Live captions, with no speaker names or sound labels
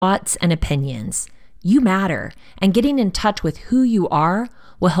thoughts and opinions. You matter, and getting in touch with who you are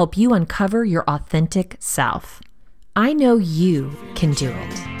will help you uncover your authentic self. I know you can do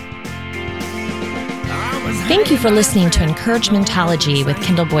it. Thank you for listening to Encouragementology with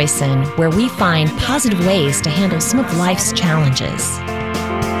Kendall Boyson, where we find positive ways to handle some of life's challenges.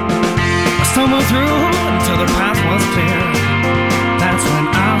 I stumbled through until the path was clear. That's when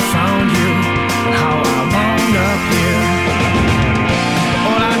I found you and how I wound up here.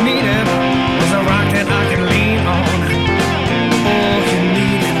 All I needed was a rock that I could lean on. All you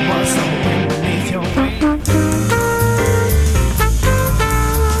needed was some wind beneath your wings.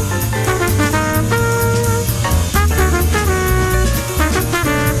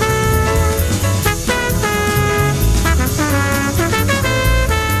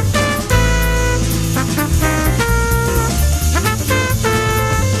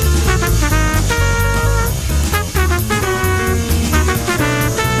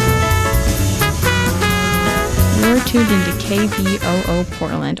 Tuned into KBOO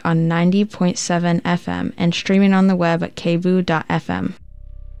Portland on 90.7 FM and streaming on the web at kboo.fm.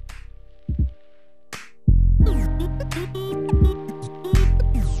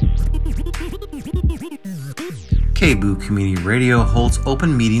 KBOO Community Radio holds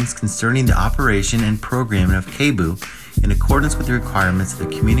open meetings concerning the operation and programming of KBOO in accordance with the requirements of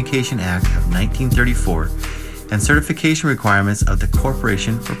the Communication Act of 1934 and certification requirements of the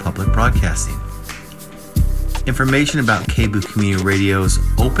Corporation for Public Broadcasting. Information about KBOO Community Radio's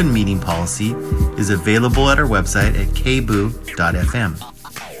open meeting policy is available at our website at kboo.fm.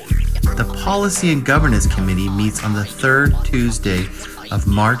 The Policy and Governance Committee meets on the third Tuesday of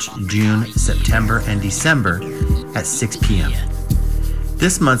March, June, September, and December at 6 p.m.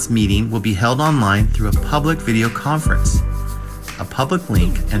 This month's meeting will be held online through a public video conference. A public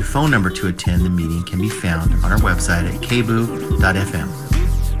link and phone number to attend the meeting can be found on our website at kboo.fm.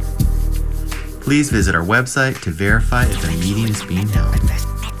 Please visit our website to verify if the meeting is being held.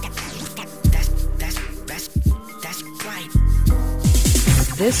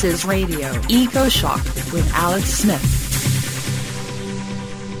 This is Radio Ecoshock with Alex Smith.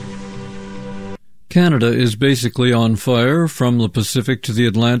 Canada is basically on fire from the Pacific to the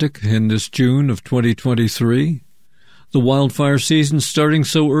Atlantic in this June of 2023. The wildfire season starting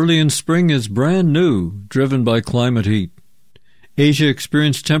so early in spring is brand new, driven by climate heat. Asia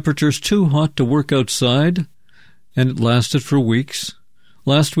experienced temperatures too hot to work outside, and it lasted for weeks.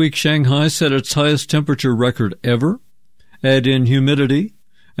 Last week, Shanghai set its highest temperature record ever. Add in humidity,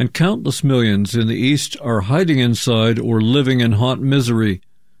 and countless millions in the East are hiding inside or living in hot misery,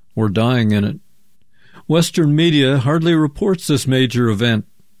 or dying in it. Western media hardly reports this major event.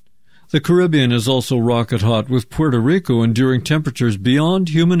 The Caribbean is also rocket hot, with Puerto Rico enduring temperatures beyond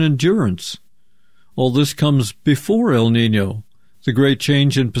human endurance. All this comes before El Niño, the great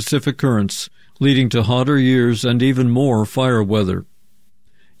change in Pacific currents, leading to hotter years and even more fire weather.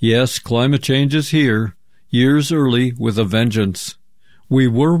 Yes, climate change is here, years early with a vengeance. We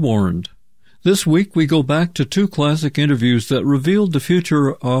were warned. This week we go back to two classic interviews that revealed the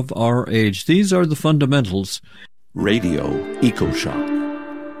future of our age. These are the fundamentals. Radio Ecoshock.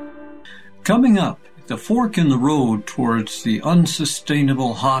 Coming up, the fork in the road towards the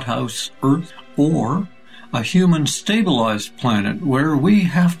unsustainable hothouse Earth, or a human-stabilized planet where we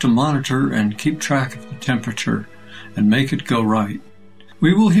have to monitor and keep track of the temperature and make it go right.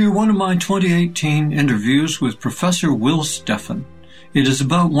 We will hear one of my 2018 interviews with Professor Will Steffen. It is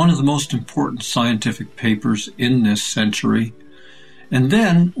about one of the most important scientific papers in this century. And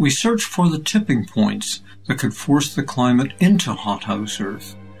then we search for the tipping points that could force the climate into hothouse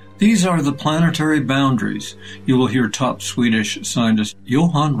Earth. These are the planetary boundaries. You will hear top Swedish scientist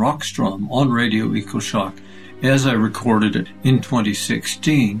Johan Rockström on Radio Ecoshock as I recorded it in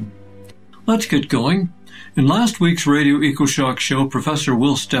 2016. Let's get going. In last week's Radio Ecoshock show, Professor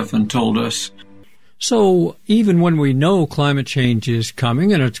Will Steffen told us, so even when we know climate change is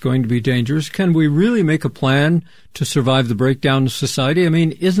coming and it's going to be dangerous, can we really make a plan to survive the breakdown of society? I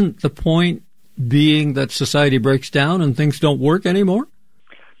mean, isn't the point being that society breaks down and things don't work anymore?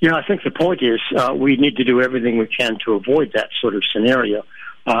 Yeah, I think the point is we need to do everything we can to avoid that sort of scenario.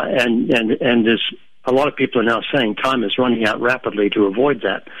 And there's a lot of people are now saying time is running out rapidly to avoid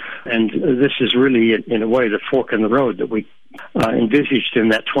that. And this is really, in a way, the fork in the road that we envisaged in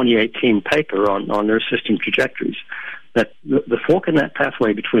that 2018 paper on Earth system trajectories. That the fork in that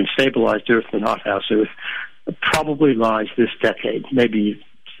pathway between stabilized Earth and hothouse Earth probably lies this decade, maybe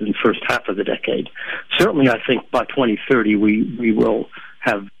in the first half of the decade. Certainly, I think by 2030 we will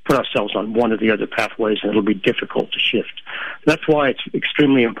have put ourselves on one or the other pathways, and it'll be difficult to shift. That's why it's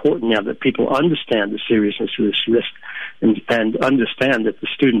extremely important now that people understand the seriousness of this risk and understand that the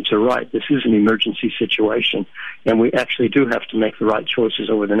students are right. This is an emergency situation, and we actually do have to make the right choices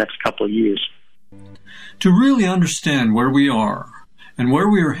over the next couple of years. To really understand where we are and where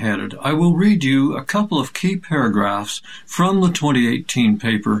we are headed, I will read you a couple of key paragraphs from the 2018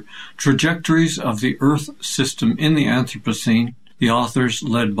 paper, Trajectories of the Earth System in the Anthropocene. The authors,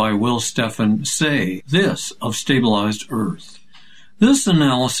 led by Will Steffen, say this of stabilized Earth. This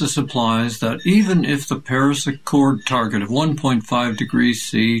analysis applies that even if the Paris Accord target of 1.5 degrees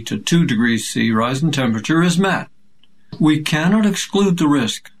C to 2 degrees C rise in temperature is met, we cannot exclude the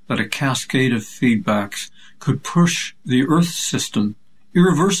risk that a cascade of feedbacks could push the Earth system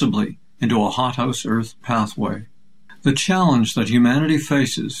irreversibly into a hothouse Earth pathway. The challenge that humanity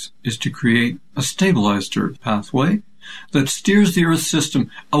faces is to create a stabilized Earth pathway that steers the Earth system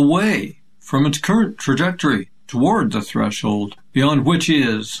away from its current trajectory toward the threshold beyond which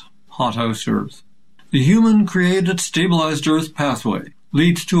is hothouse Earth. The human-created stabilized Earth pathway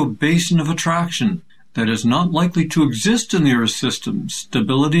leads to a basin of attraction that is not likely to exist in the Earth system's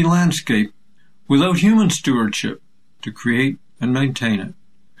stability landscape without human stewardship to create and maintain it.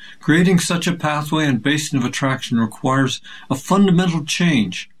 Creating such a pathway and basin of attraction requires a fundamental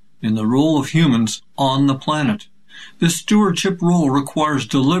change in the role of humans on the planet. This stewardship role requires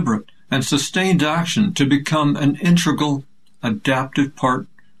deliberate and sustained action to become an integral, adaptive part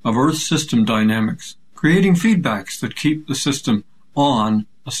of Earth system dynamics, creating feedbacks that keep the system on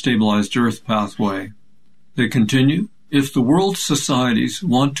a stabilized Earth pathway. They continue, if the world's societies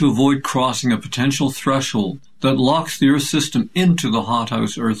want to avoid crossing a potential threshold that locks the Earth system into the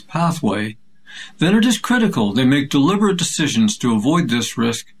hothouse Earth pathway, then it is critical they make deliberate decisions to avoid this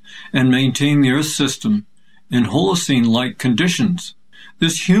risk and maintain the Earth system in Holocene-like conditions.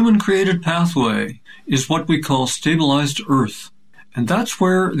 This human-created pathway is what we call stabilized Earth, and that's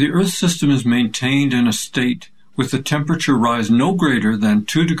where the Earth system is maintained in a state with the temperature rise no greater than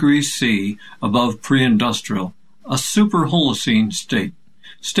 2 degrees C above pre-industrial, a super-Holocene state.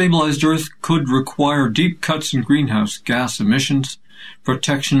 Stabilized Earth could require deep cuts in greenhouse gas emissions,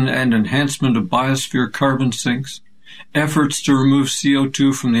 protection and enhancement of biosphere carbon sinks, efforts to remove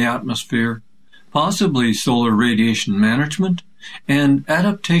CO2 from the atmosphere, possibly solar radiation management, and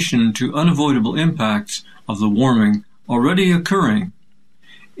adaptation to unavoidable impacts of the warming already occurring.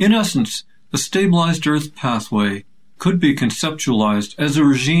 In essence, the stabilized Earth pathway could be conceptualized as a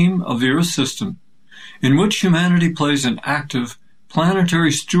regime of the Earth system in which humanity plays an active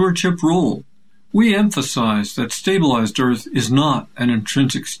planetary stewardship role. We emphasize that stabilized Earth is not an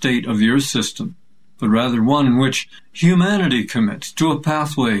intrinsic state of the Earth system, but rather one in which humanity commits to a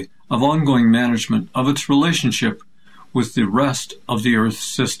pathway of ongoing management of its relationship with the rest of the Earth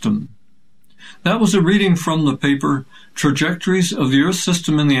system. That was a reading from the paper Trajectories of the Earth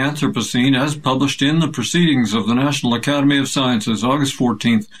System in the Anthropocene, as published in the Proceedings of the National Academy of Sciences, August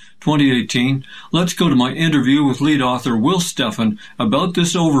 14th, 2018. Let's go to my interview with lead author Will Steffen about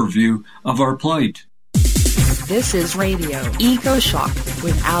this overview of our plight. This is Radio Ecoshock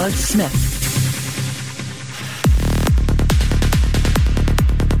with Alex Smith.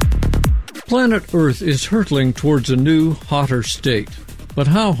 Planet Earth is hurtling towards a new, hotter state. But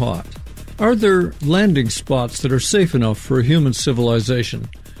how hot? Are there landing spots that are safe enough for human civilization?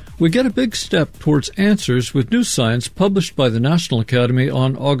 We get a big step towards answers with new science published by the National Academy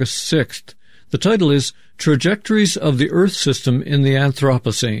on August 6th. The title is Trajectories of the Earth System in the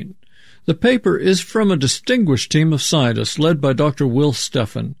Anthropocene. The paper is from a distinguished team of scientists led by Dr. Will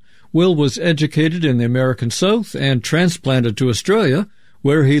Steffen. Will was educated in the American South and transplanted to Australia,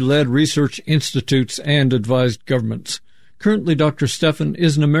 where he led research institutes and advised governments. Currently, Dr. Steffen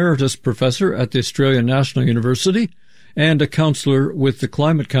is an emeritus professor at the Australian National University and a counselor with the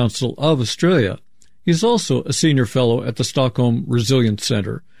Climate Council of Australia. He's also a senior fellow at the Stockholm Resilience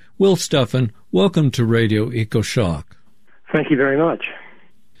Centre. Will Steffen, welcome to Radio Ecoshock. Thank you very much.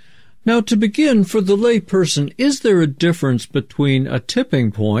 Now, to begin, for the layperson, is there a difference between a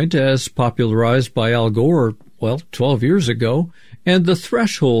tipping point, as popularized by Al Gore, 12 years ago, and the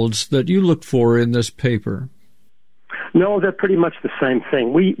thresholds that you look for in this paper? No, they're pretty much the same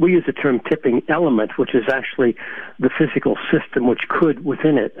thing. We use the term tipping element, which is actually the physical system which could,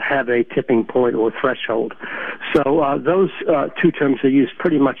 within it, have a tipping point or threshold. So those two terms are used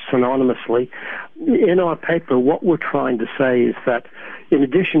pretty much synonymously. In our paper, what we're trying to say is that in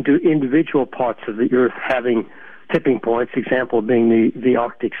addition to individual parts of the Earth having tipping points, example being the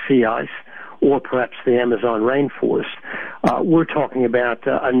Arctic sea ice, or perhaps the Amazon rainforest, we're talking about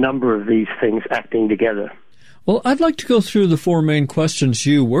a number of these things acting together. Well, I'd like to go through the four main questions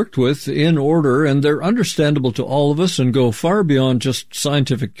you worked with in order, and they're understandable to all of us and go far beyond just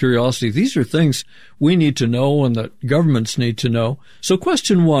scientific curiosity. These are things we need to know and that governments need to know. So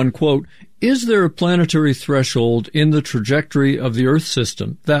question one, quote, is there a planetary threshold in the trajectory of the Earth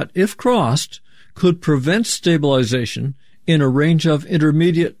system that, if crossed, could prevent stabilization in a range of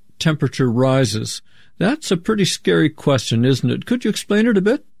intermediate temperature rises? That's a pretty scary question, isn't it? Could you explain it a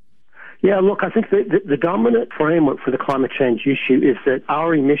bit? Yeah, look, I think the dominant framework for the climate change issue is that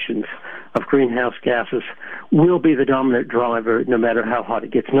our emissions of greenhouse gases will be the dominant driver no matter how hot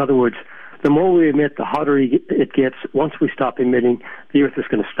it gets. In other words, the more we emit, the hotter it gets. Once we stop emitting, the Earth is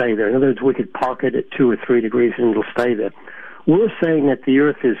going to stay there. In other words, we could park it at 2 or 3 degrees and it'll stay there. We're saying that the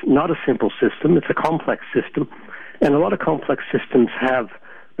Earth is not a simple system. It's a complex system. And a lot of complex systems have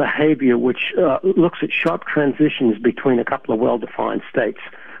behavior which looks at sharp transitions between a couple of well-defined states.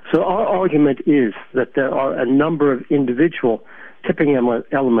 So our argument is that there are a number of individual tipping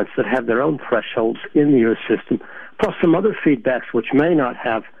elements that have their own thresholds in the Earth system, plus some other feedbacks which may not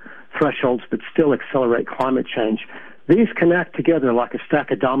have thresholds but still accelerate climate change. These can act together like a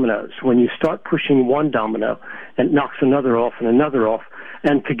stack of dominoes. When you start pushing one domino, it knocks another off and another off,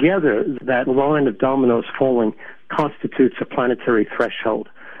 and together that line of dominoes falling constitutes a planetary threshold.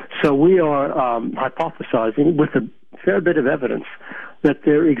 So we are hypothesizing with a fair bit of evidence that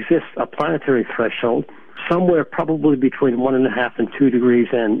there exists a planetary threshold somewhere probably between 1.5 and 2 degrees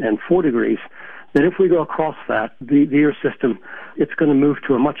and 4 degrees, that if we go across that, the Earth system, it's going to move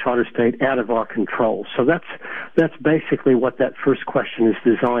to a much hotter state out of our control. So that's basically what that first question is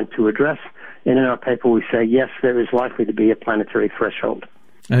designed to address. And in our paper we say, yes, there is likely to be a planetary threshold.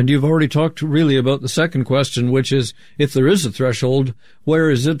 And you've already talked really about the second question, which is, if there is a threshold, where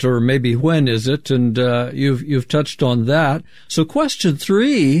is it, or maybe when is it? And you've touched on that. So question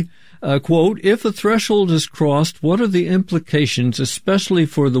three, quote, if a threshold is crossed, what are the implications, especially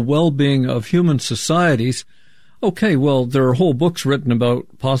for the well-being of human societies? Okay, well, there are whole books written about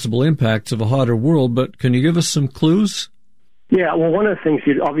possible impacts of a hotter world, but can you give us some clues? Yeah, well, one of the things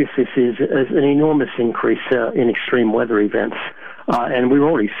you'd obviously see is an enormous increase in extreme weather events. And we're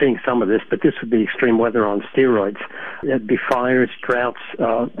already seeing some of this, but this would be extreme weather on steroids. It'd be fires, droughts,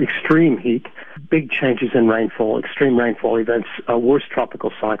 extreme heat, big changes in rainfall, extreme rainfall events, worse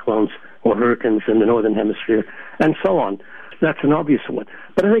tropical cyclones or hurricanes in the northern hemisphere, and so on. That's an obvious one.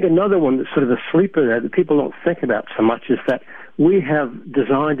 But I think another one that's sort of a sleeper there that people don't think about so much is that we have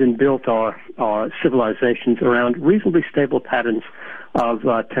designed and built our civilizations around reasonably stable patterns of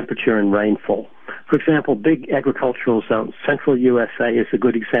temperature and rainfall. For example, big agricultural zones. Central USA is a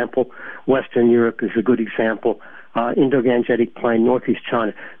good example. Western Europe is a good example. Indo-Gangetic Plain, Northeast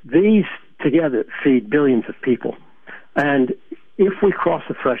China. These together feed billions of people. And if we cross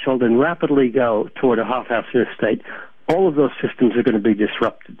the threshold and rapidly go toward a hothouse Earth state, all of those systems are going to be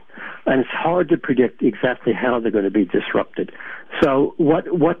disrupted. And it's hard to predict exactly how they're going to be disrupted. So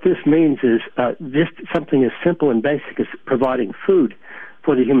what this means is just something as simple and basic as providing food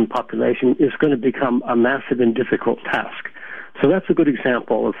for the human population is going to become a massive and difficult task. So that's a good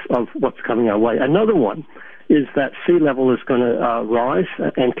example of what's coming our way. Another one is that sea level is going to rise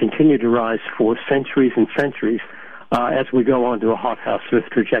and continue to rise for centuries and centuries as we go on to a hothouse Earth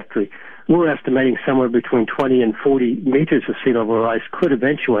trajectory. We're estimating somewhere between 20 and 40 meters of sea level rise could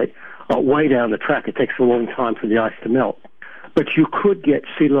eventuate way down the track. It takes a long time for the ice to melt. But you could get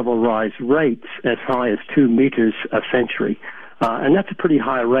sea level rise rates as high as 2 meters a century. And that's a pretty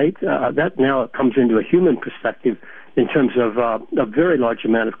high rate. That now comes into a human perspective in terms of a very large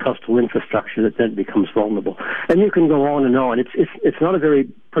amount of coastal infrastructure that then becomes vulnerable. And you can go on and on. It's not a very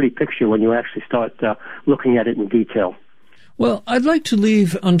pretty picture when you actually start looking at it in detail. Well, I'd like to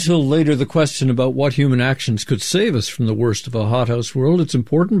leave until later the question about what human actions could save us from the worst of a hothouse world. It's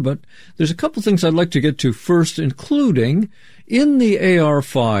important, but there's a couple things I'd like to get to first, including in the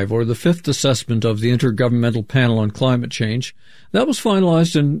AR5, or the fifth assessment of the Intergovernmental Panel on Climate Change. That was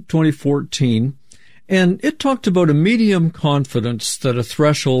finalized in 2014, and it talked about a medium confidence that a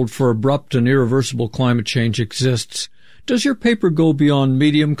threshold for abrupt and irreversible climate change exists. Does your paper go beyond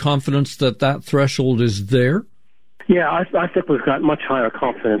medium confidence that that threshold is there? Yeah, I think we've got much higher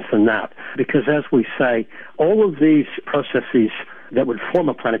confidence than that, because as we say, all of these processes that would form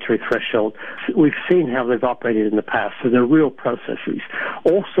a planetary threshold, we've seen how they've operated in the past, so they're real processes.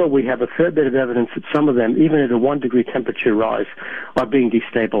 Also, we have a fair bit of evidence that some of them, even at a 1 degree temperature rise, are being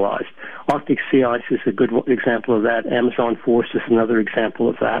destabilized. Arctic sea ice is a good example of that. Amazon forest is another example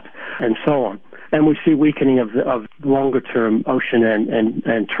of that, and so on. And we see weakening of longer-term ocean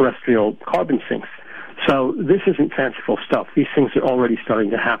and terrestrial carbon sinks. So this isn't fanciful stuff. These things are already starting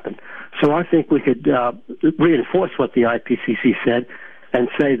to happen. So I think we could reinforce what the IPCC said and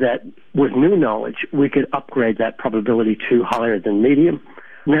say that with new knowledge, we could upgrade that probability to higher than medium.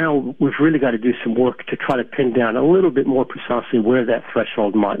 Now we've really got to do some work to try to pin down a little bit more precisely where that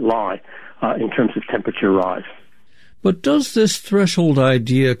threshold might lie in terms of temperature rise. But does this threshold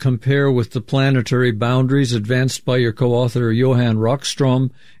idea compare with the planetary boundaries advanced by your co-author Johan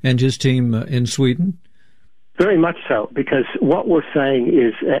Rockström and his team in Sweden? Very much so, because what we're saying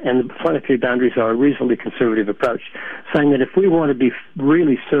is, and the planetary boundaries are a reasonably conservative approach, saying that if we want to be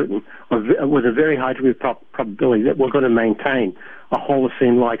really certain, or with a very high degree of probability, that we're going to maintain a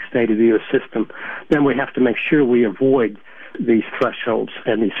Holocene-like state of the Earth system, then we have to make sure we avoid these thresholds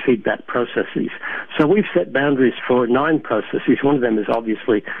and these feedback processes. So we've set boundaries for 9 processes. One of them is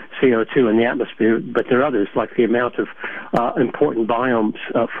obviously CO2 in the atmosphere, but there are others, like the amount of important biomes,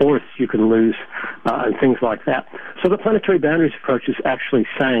 forests you can lose, and things like that. So the planetary boundaries approach is actually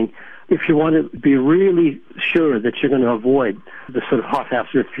saying, if you want to be really sure that you're going to avoid the sort of hothouse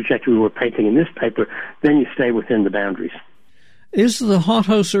Earth trajectory we're painting in this paper, then you stay within the boundaries. Is the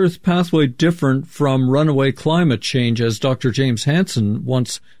hothouse Earth pathway different from runaway climate change, as Dr. James Hansen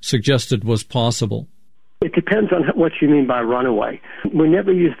once suggested was possible? It depends on what you mean by runaway. We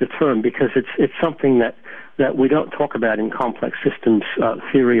never use the term because it's something that we don't talk about in complex systems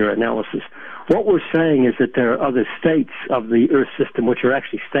theory or analysis. What we're saying is that there are other states of the Earth system which are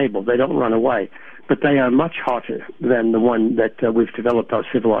actually stable. They don't run away, but they are much hotter than the one that we've developed our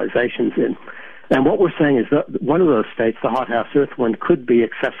civilizations in. And what we're saying is that one of those states, the hothouse Earth one, could be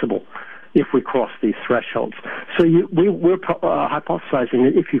accessible if we cross these thresholds. So we're hypothesizing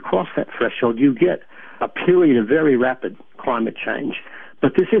that if you cross that threshold, you get a period of very rapid climate change.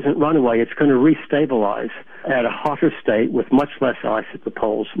 But this isn't runaway. It's going to restabilize at a hotter state with much less ice at the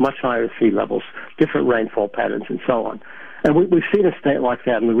poles, much higher sea levels, different rainfall patterns, and so on. And we've seen a state like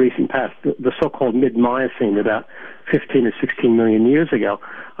that in the recent past. The so-called mid-Miocene, about 15 or 16 million years ago,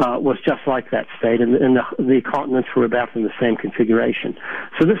 was just like that state, and the continents were about in the same configuration.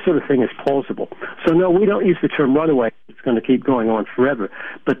 So this sort of thing is plausible. So no, we don't use the term runaway. It's going to keep going on forever.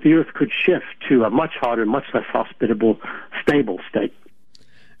 But the Earth could shift to a much hotter, much less hospitable, stable state.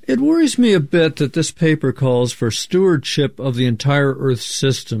 It worries me a bit that this paper calls for stewardship of the entire Earth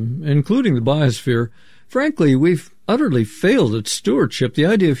system, including the biosphere. Frankly, we've utterly failed at stewardship. The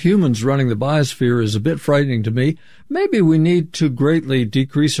idea of humans running the biosphere is a bit frightening to me. Maybe we need to greatly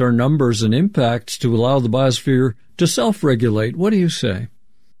decrease our numbers and impacts to allow the biosphere to self-regulate. What do you say?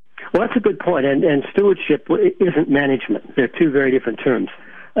 Well, that's a good point, and stewardship isn't management. They're two very different terms.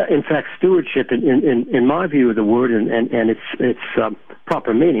 In fact, stewardship, in my view of the word and its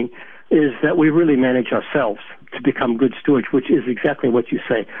proper meaning, is that we really manage ourselves to become good stewards, which is exactly what you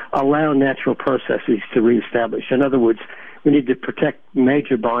say. Allow natural processes to reestablish. In other words, we need to protect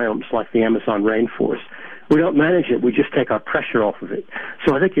major biomes like the Amazon rainforest. We don't manage it. We just take our pressure off of it.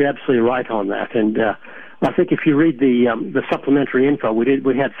 So I think you're absolutely right on that. And I think if you read the supplementary info, we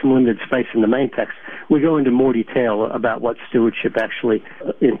had some limited space in the main text. We go into more detail about what stewardship actually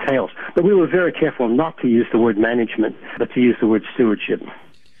entails. But we were very careful not to use the word management, but to use the word stewardship.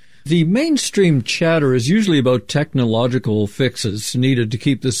 The mainstream chatter is usually about technological fixes needed to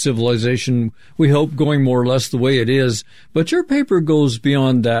keep this civilization, we hope, going more or less the way it is. But your paper goes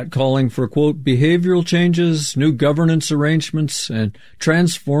beyond that, calling for, quote, behavioral changes, new governance arrangements, and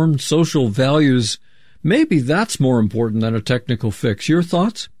transformed social values. Maybe that's more important than a technical fix. Your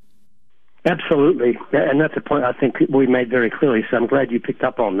thoughts? Absolutely. And that's a point I think we made very clearly, so I'm glad you picked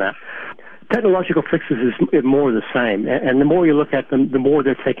up on that. Technological fixes is more the same, and the more you look at them, the more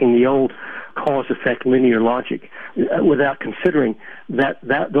they're taking the old cause-effect linear logic without considering that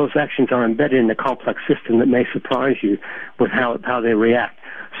those actions are embedded in a complex system that may surprise you with how they react.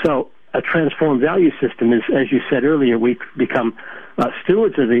 So a transformed value system is, as you said earlier, we become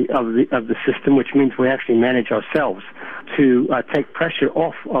stewards of the system, which means we actually manage ourselves to take pressure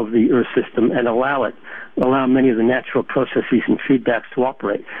off of the Earth system and allow many of the natural processes and feedbacks to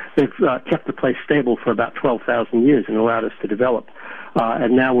operate. They've kept the place stable for about 12,000 years and allowed us to develop.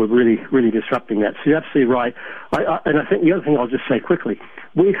 And now we're really, really disrupting that. So you're absolutely right. And I think the other thing I'll just say quickly,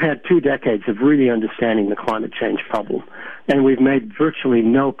 we've had 2 decades of really understanding the climate change problem, and we've made virtually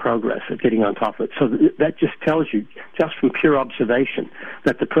no progress at getting on top of it. So that just tells you, just from pure observation,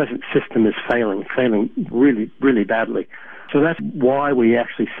 that the present system is failing really, really badly. So that's why we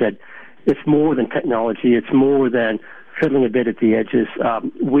actually said it's more than technology, it's more than fiddling a bit at the edges.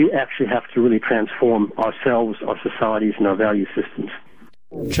 We actually have to really transform ourselves, our societies, and our value systems.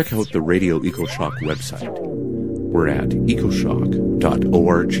 Check out the Radio Ecoshock website. We're at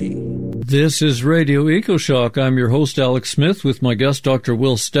ecoshock.org. This is Radio Ecoshock. I'm your host, Alex Smith, with my guest, Dr.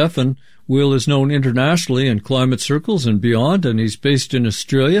 Will Steffen. Will is known internationally in climate circles and beyond, and he's based in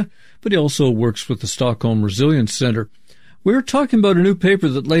Australia, but he also works with the Stockholm Resilience Centre. We're talking about a new paper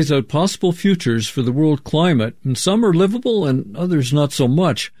that lays out possible futures for the world climate, and some are livable and others not so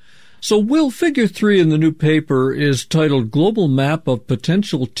much. So, Will, Figure 3 in the new paper is titled Global Map of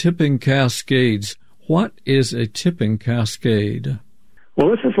Potential Tipping Cascades. What is a tipping cascade? Well,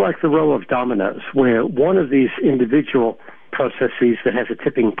 this is like the row of dominoes, where one of these individual processes that has a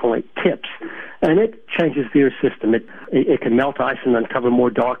tipping point tips, and it changes the Earth system. It can melt ice and uncover more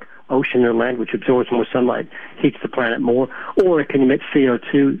dark ocean or land, which absorbs more sunlight, heats the planet more, or it can emit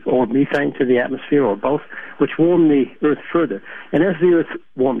CO2 or methane to the atmosphere, or both, which warm the Earth further. And as the Earth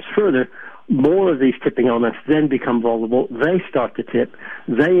warms further, more of these tipping elements then become vulnerable. They start to tip.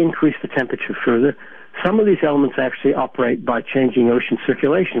 They increase the temperature further. Some of these elements actually operate by changing ocean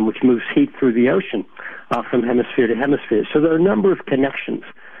circulation, which moves heat through the ocean from hemisphere to hemisphere. So there are a number of connections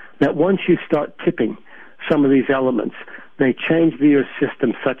that once you start tipping some of these elements, they change the Earth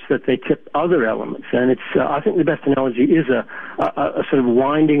system such that they tip other elements. And it's, I think the best analogy is a sort of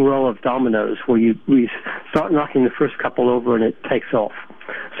winding row of dominoes where we start knocking the first couple over and it takes off.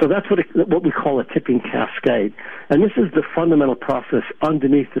 So that's what we call a tipping cascade. And this is the fundamental process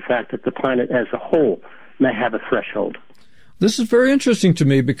underneath the fact that the planet as a whole may have a threshold. This is very interesting to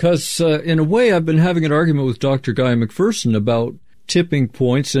me because, in a way, I've been having an argument with Dr. Guy McPherson about tipping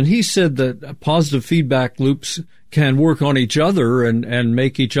points, and he said that positive feedback loops can work on each other and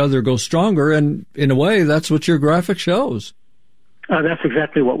make each other go stronger, and in a way, that's what your graphic shows. That's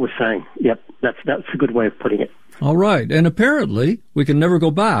exactly what we're saying. Yep, that's a good way of putting it. All right, and apparently, we can never go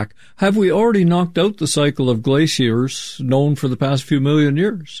back. Have we already knocked out the cycle of glaciers known for the past few million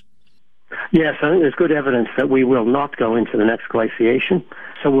years? Yes, I think there's good evidence that we will not go into the next glaciation,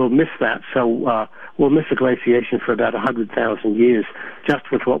 so we'll miss that. So we'll miss a glaciation for about 100,000 years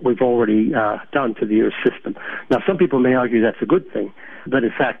just with what we've already done to the Earth system. Now, some people may argue that's a good thing, but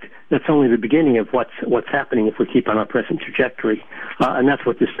in fact, that's only the beginning of what's happening if we keep on our present trajectory. And that's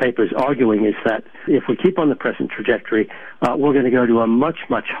what this paper is arguing, is that if we keep on the present trajectory, we're going to go to a much,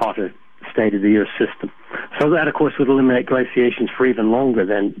 much hotter state of the Earth system. So that, of course, would eliminate glaciations for even longer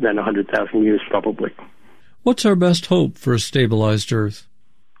than 100,000 years, probably. What's our best hope for a stabilized Earth?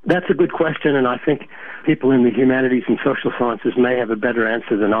 That's a good question, and I think people in the humanities and social sciences may have a better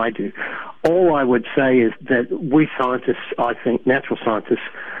answer than I do. All I would say is that we scientists, I think natural scientists,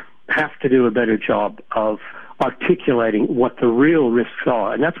 have to do a better job of articulating what the real risks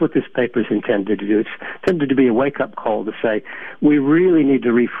are. And that's what this paper is intended to do. It's intended to be a wake-up call to say we really need to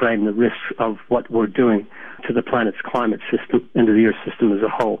reframe the risks of what we're doing to the planet's climate system and to the Earth system as a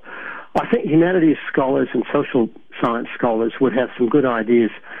whole. I think humanities scholars and social science scholars would have some good ideas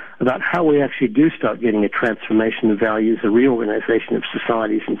about how we actually do start getting a transformation of values, a reorganization of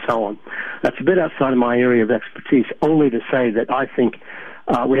societies, and so on. That's a bit outside of my area of expertise, only to say that I think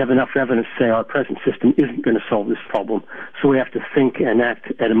we have enough evidence to say our present system isn't going to solve this problem, so we have to think and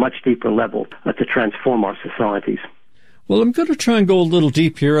act at a much deeper level to transform our societies. Well, I'm going to try and go a little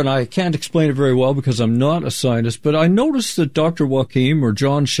deep here, and I can't explain it very well because I'm not a scientist, but I noticed that Dr. Joachim, or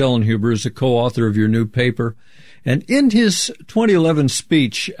John Schellenhuber, is a co-author of your new paper, and in his 2011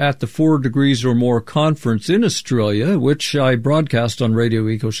 speech at the 4 Degrees or More conference in Australia, which I broadcast on Radio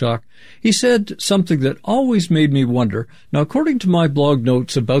Ecoshock, he said something that always made me wonder. Now, according to my blog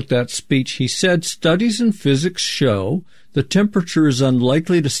notes about that speech, he said studies in physics show the temperature is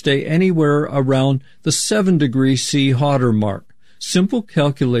unlikely to stay anywhere around the 7 degrees C hotter mark. Simple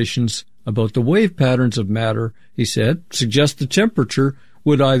calculations about the wave patterns of matter, he said, suggest the temperature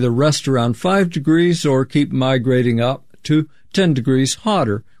would either rest around 5 degrees or keep migrating up to 10 degrees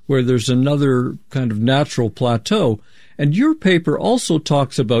hotter, where there's another kind of natural plateau. And your paper also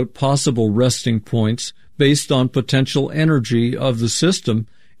talks about possible resting points based on potential energy of the system.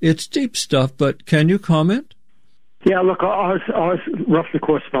 It's deep stuff, but can you comment? Yeah, look, ours roughly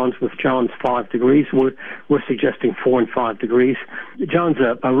corresponds with John's 5 degrees. We're suggesting 4 and 5 degrees. John's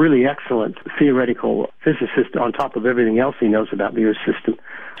a really excellent theoretical physicist on top of everything else he knows about the Earth system.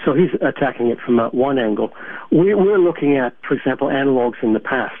 So he's attacking it from one angle. We're looking at, for example, analogs in the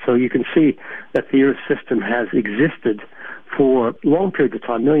past. So you can see that the Earth system has existed for long periods of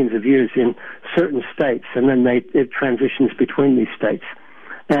time, millions of years, in certain states, and then it transitions between these states.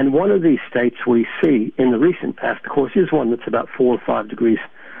 And one of these states we see in the recent past, of course, is one that's about 4 or 5 degrees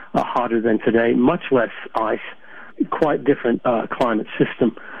hotter than today, much less ice, quite different climate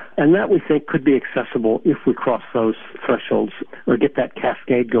system. And that we think could be accessible if we cross those thresholds or get that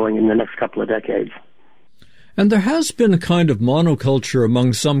cascade going in the next couple of decades. And there has been a kind of monoculture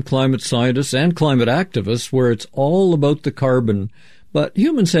among some climate scientists and climate activists where it's all about the carbon. But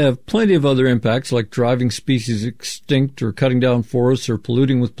humans have plenty of other impacts like driving species extinct or cutting down forests or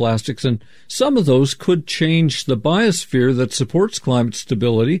polluting with plastics, and some of those could change the biosphere that supports climate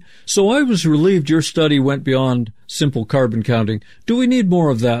stability. So I was relieved your study went beyond simple carbon counting. Do we need more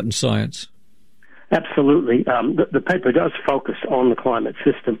of that in science? Absolutely. The paper does focus on the climate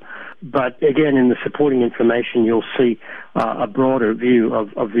system, but again, in the supporting information, you'll see a broader view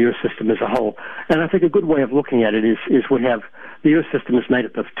of the Earth system as a whole. And I think a good way of looking at it is we have the Earth system is made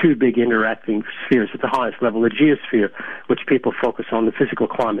up of two big interacting spheres at the highest level, the geosphere, which people focus on, the physical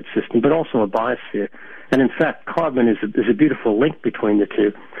climate system, but also a biosphere. And in fact, carbon is a beautiful link between the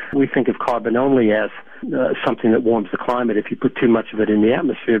two. We think of carbon only as something that warms the climate if you put too much of it in the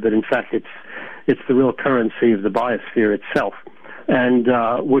atmosphere, but in fact it's the real currency of the biosphere itself. And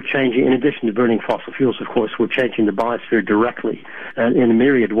we're changing, in addition to burning fossil fuels, of course, we're changing the biosphere directly in a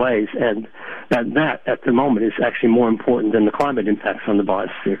myriad ways. And that, at the moment, is actually more important than the climate impacts on the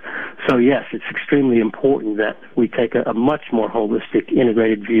biosphere. So, yes, it's extremely important that we take a much more holistic,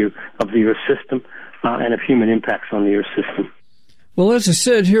 integrated view of the Earth system and of human impacts on the Earth system. Well, as I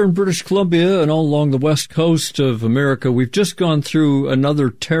said, here in British Columbia and all along the west coast of America, we've just gone through another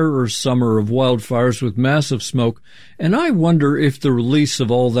terror summer of wildfires with massive smoke, and I wonder if the release of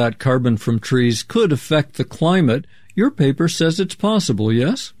all that carbon from trees could affect the climate. Your paper says it's possible,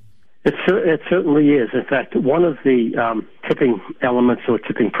 yes? It certainly is. In fact, one of the tipping elements or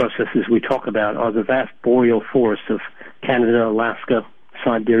tipping processes we talk about are the vast boreal forests of Canada, Alaska,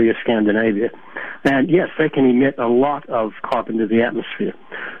 Siberia, Scandinavia. And yes, they can emit a lot of carbon to the atmosphere.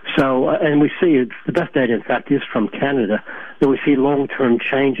 So, and we see, the best data in fact is from Canada, that we see long-term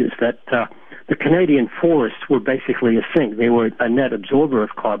changes that the Canadian forests were basically a sink. They were a net absorber of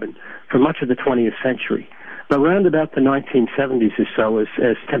carbon for much of the 20th century. But around about the 1970s or so,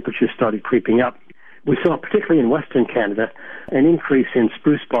 as temperatures started creeping up, we saw, particularly in Western Canada, an increase in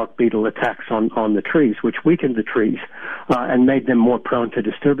spruce bark beetle attacks on the trees, which weakened the trees and made them more prone to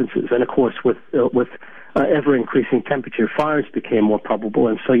disturbances. And of course, with ever-increasing temperature, fires became more probable,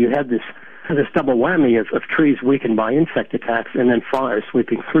 and so you had this double whammy of trees weakened by insect attacks and then fires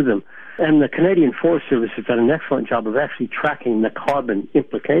sweeping through them. And the Canadian Forest Service has done an excellent job of actually tracking the carbon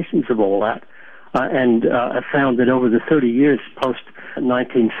implications of all that, and found that over the 30 years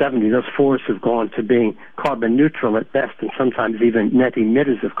post-1970, those forests have gone to being carbon neutral at best, and sometimes even net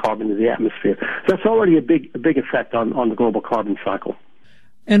emitters of carbon to the atmosphere. So that's already a big effect on the global carbon cycle.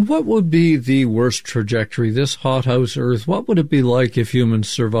 And what would be the worst trajectory, this hothouse Earth? What would it be like if humans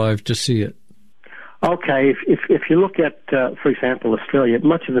survived to see it? Okay, if you look at, for example, Australia,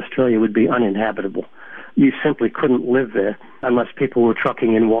 much of Australia would be uninhabitable. You simply couldn't live there unless people were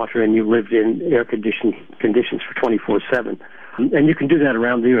trucking in water and you lived in air-conditioned conditions for 24/7. And you can do that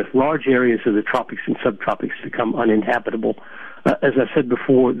around the Earth. Large areas of the tropics and subtropics become uninhabitable. As I said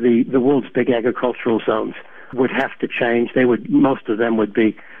before, the world's big agricultural zones would have to change. Most of them would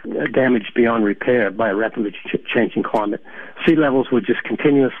be damaged beyond repair by a rapidly changing climate. Sea levels would just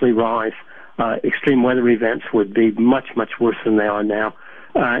continuously rise. Extreme weather events would be much, much worse than they are now.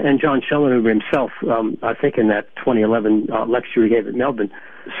 And John Schellenhuber himself, I think in that 2011 lecture he gave at Melbourne,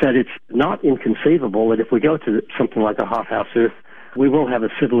 said it's not inconceivable that if we go to something like a hothouse Earth, we will have a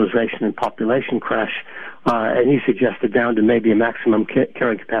civilization and population crash. And he suggested down to maybe a maximum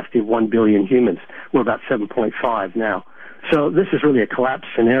carrying capacity of 1 billion humans. We're about 7.5 now. So this is really a collapse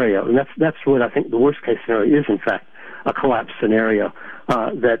scenario. And that's what I think the worst case scenario is, in fact, a collapse scenario,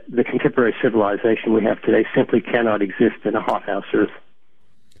 that the contemporary civilization we have today simply cannot exist in a hothouse Earth.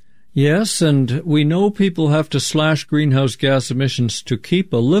 Yes, and we know people have to slash greenhouse gas emissions to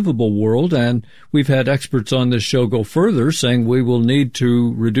keep a livable world, and we've had experts on this show go further, saying we will need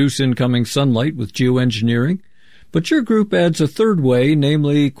to reduce incoming sunlight with geoengineering. But your group adds a third way,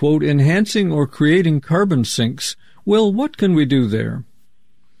 namely, quote, enhancing or creating carbon sinks. Well, what can we do there?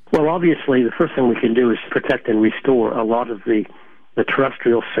 Well, obviously, the first thing we can do is protect and restore a lot of the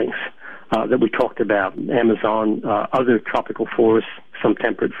terrestrial sinks that we talked about, Amazon, other tropical forests, some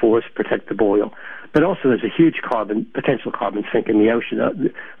temperate forests, protect the boreal. But also there's a huge potential carbon sink in the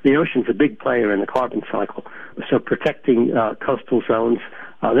ocean. The ocean's a big player in the carbon cycle. So protecting coastal zones,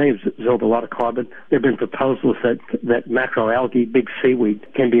 they absorb a lot of carbon. There have been proposals that macroalgae, big seaweed,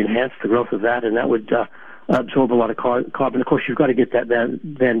 can be enhanced, the growth of that, and that would absorb a lot of carbon. Of course, you've got to get that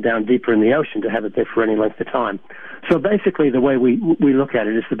then down deeper in the ocean to have it there for any length of time. So basically, the way we look at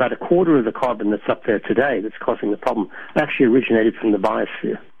it is about a quarter of the carbon that's up there today that's causing the problem actually originated from the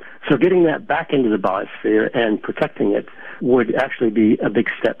biosphere. So getting that back into the biosphere and protecting it would actually be a big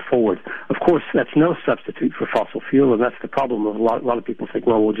step forward. Of course, that's no substitute for fossil fuel, and that's the problem. A lot of people think,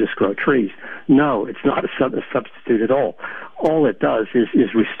 well, we'll just grow trees. No, it's not a substitute at all. All it does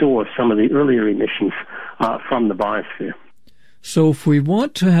is restore some of the earlier emissions from the biosphere. So if we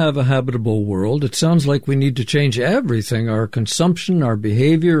want to have a habitable world, it sounds like we need to change everything, our consumption, our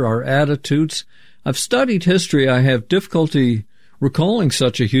behavior, our attitudes. I've studied history. I have difficulty recalling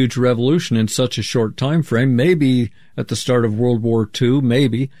such a huge revolution in such a short time frame, maybe at the start of World War II,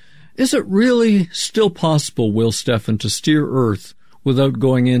 maybe. Is it really still possible, Will Stephan, to steer Earth without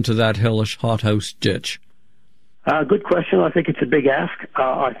going into that hellish hothouse ditch? Good question. I think it's a big ask.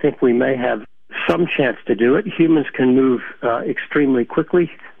 I think we may have some chance to do it. Humans can move extremely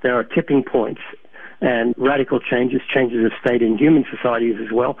quickly. There are tipping points and radical changes of state in human societies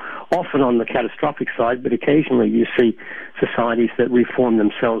as well, often on the catastrophic side, but occasionally you see societies that reform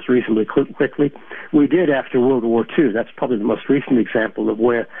themselves reasonably quickly. We did after World War II. That's probably the most recent example of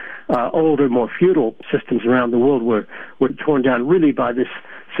where older, more feudal systems around the world were torn down really by this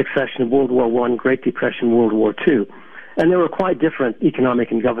succession of World War I, Great Depression, World War II. And there were quite different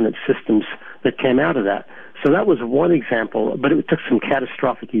economic and governance systems that came out of that. So that was one example, but it took some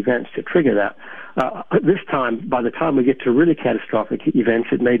catastrophic events to trigger that. This time, by the time we get to really catastrophic events,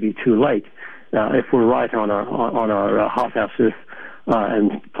 it may be too late if we're right on our hothouse Earth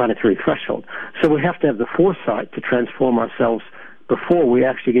and planetary threshold. So we have to have the foresight to transform ourselves before we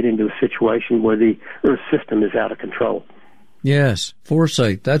actually get into a situation where the Earth system is out of control. Yes,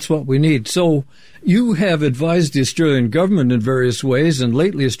 foresight. That's what we need. So you have advised the Australian government in various ways, and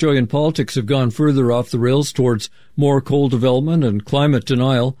lately Australian politics have gone further off the rails towards more coal development and climate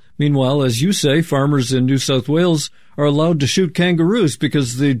denial. Meanwhile, as you say, farmers in New South Wales are allowed to shoot kangaroos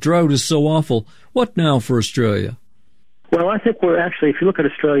because the drought is so awful. What now for Australia? Well, I think we're actually, if you look at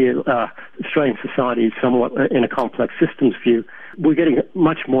Australian society somewhat in a complex systems view, we're getting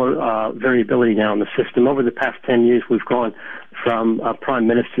much more variability now in the system. Over the past 10 years, we've gone from prime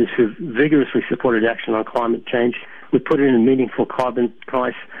ministers who've vigorously supported action on climate change. We put in a meaningful carbon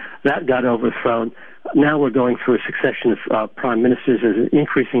price. That got overthrown. Now we're going through a succession of prime ministers at an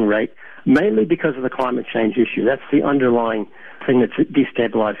increasing rate, mainly because of the climate change issue. That's the underlying thing that's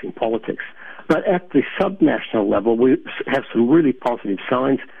destabilizing politics. But at the subnational level, we have some really positive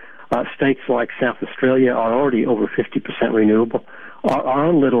signs. States like South Australia are already over 50% renewable. Our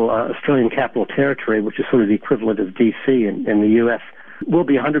own little Australian Capital Territory, which is sort of the equivalent of D.C. in the U.S., will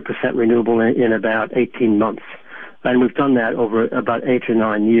be 100% renewable in about 18 months. And we've done that over about 8 or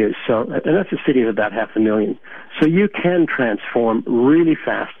 9 years. So, and that's a city of about 500,000. So you can transform really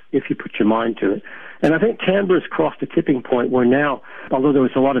fast if you put your mind to it. And I think Canberra's crossed a tipping point where now, although there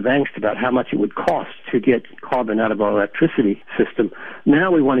was a lot of angst about how much it would cost to get carbon out of our electricity system,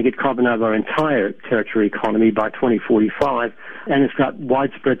 now we want to get carbon out of our entire territory economy by 2045, and it's got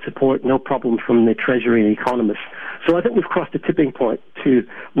widespread support, no problem from the Treasury and economists. So I think we've crossed a tipping point to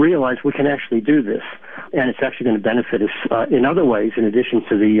realize we can actually do this, and it's actually going to benefit us in other ways in addition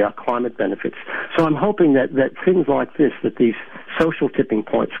to the climate benefits. So I'm hoping that things like this, that these social tipping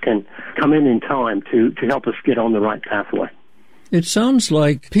points can come in time to help us get on the right pathway. It sounds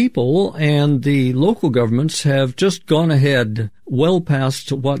like people and the local governments have just gone ahead well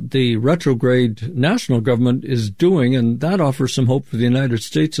past what the retrograde national government is doing, and that offers some hope for the United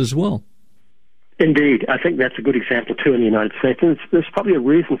States as well. Indeed. I think that's a good example, too, in the United States. And there's probably a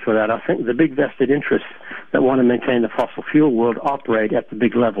reason for that. I think the big vested interests that want to maintain the fossil fuel world operate at the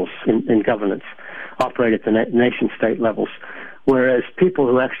big levels in governance, operate at the nation-state levels, whereas people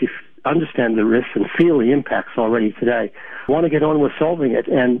who actually understand the risks and feel the impacts already today want to get on with solving it.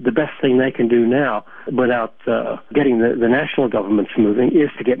 And the best thing they can do now, without getting the national governments moving, is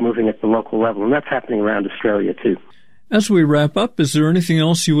to get moving at the local level. And that's happening around Australia, too. As we wrap up, is there anything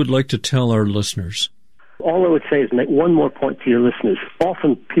else you would like to tell our listeners? All I would say is make one more point to your listeners.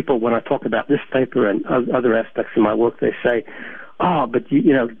 Often people, when I talk about this paper and other aspects of my work, they say, but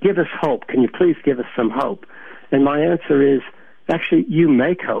give us hope. Can you please give us some hope? And my answer is, actually, you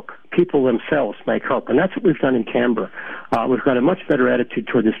make hope. People themselves make hope. And that's what we've done in Canberra. We've got a much better attitude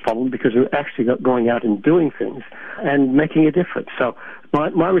toward this problem because we're actually going out and doing things and making a difference. So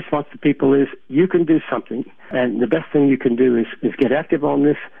my response to people is, you can do something. And the best thing you can do is get active on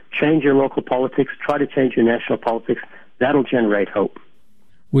this, change your local politics, try to change your national politics. That'll generate hope.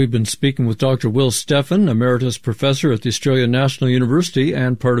 We've been speaking with Dr. Will Steffen, Emeritus Professor at the Australian National University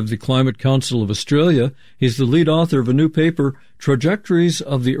and part of the Climate Council of Australia. He's the lead author of a new paper, Trajectories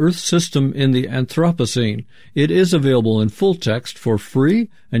of the Earth System in the Anthropocene. It is available in full text for free,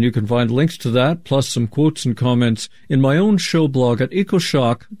 and you can find links to that, plus some quotes and comments, in my own show blog at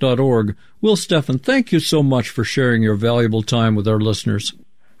ecoshock.org. Will Steffen, thank you so much for sharing your valuable time with our listeners.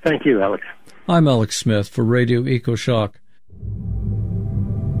 Thank you, Alex. I'm Alex Smith for Radio Ecoshock.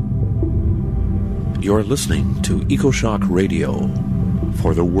 You're listening to Ecoshock Radio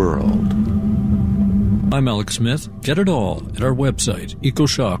for the world. I'm Alex Smith. Get it all at our website,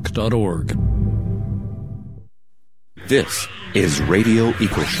 ecoshock.org. This is Radio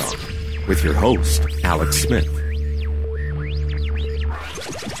Ecoshock with your host, Alex Smith.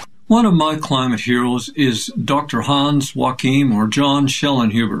 One of my climate heroes is Dr. Hans Joachim or John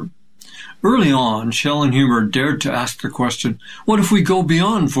Schellenhuber. Early on, Schellenhuber dared to ask the question, what if we go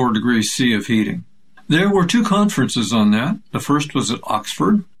beyond 4 degrees C of heating? There were 2 conferences on that. The first was at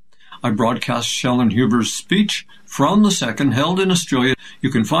Oxford. I broadcast Schellenhuber's speech from the second, held in Australia. You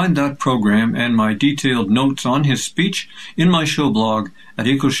can find that program and my detailed notes on his speech in my show blog at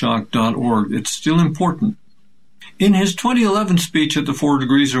ecoshock.org. It's still important. In his 2011 speech at the 4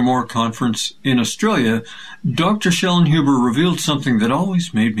 Degrees or More conference in Australia, Dr. Schellenhuber revealed something that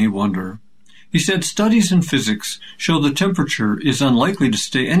always made me wonder. He said studies in physics show the temperature is unlikely to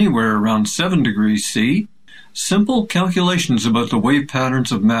stay anywhere around 7 degrees C. Simple calculations about the wave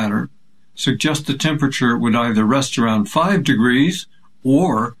patterns of matter suggest the temperature would either rest around 5 degrees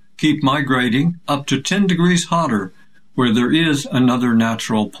or keep migrating up to 10 degrees hotter, where there is another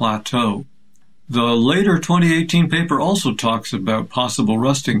natural plateau. The later 2018 paper also talks about possible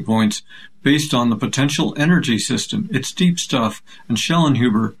resting points based on the potential energy system. It's deep stuff, and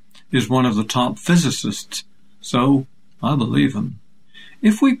Schellenhuber is one of the top physicists, so I believe him.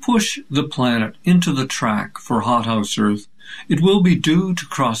 If we push the planet into the track for hothouse Earth, it will be due to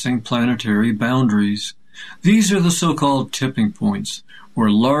crossing planetary boundaries. These are the so-called tipping points, where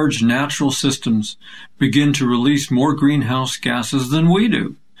large natural systems begin to release more greenhouse gases than we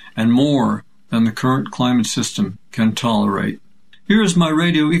do, and more than the current climate system can tolerate. Here is my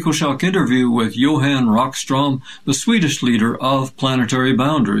Radio Ecoshock interview with Johan Rockström, the Swedish leader of Planetary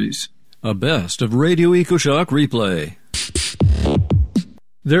Boundaries. A best of Radio Ecoshock replay.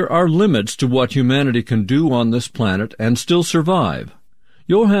 There are limits to what humanity can do on this planet and still survive.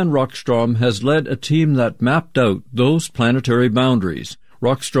 Johan Rockström has led a team that mapped out those planetary boundaries.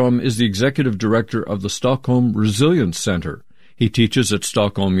 Rockström is the executive director of the Stockholm Resilience Center. He teaches at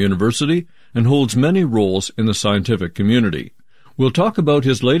Stockholm University and holds many roles in the scientific community. We'll talk about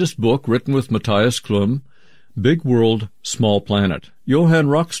his latest book, written with Matthias Klum, Big World, Small Planet. Johan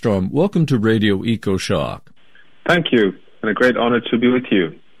Rockström, welcome to Radio Ecoshock. Thank you, and a great honor to be with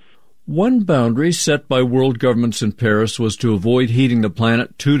you. One boundary set by world governments in Paris was to avoid heating the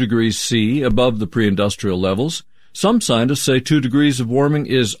planet 2 degrees C above the pre-industrial levels. Some scientists say 2 degrees of warming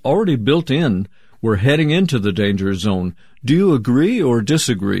is already built in. We're heading into the danger zone. Do you agree or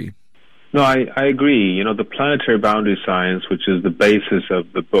disagree? No, I agree. You know, the planetary boundary science, which is the basis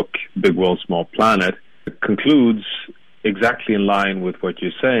of the book Big World, Small Planet, concludes exactly in line with what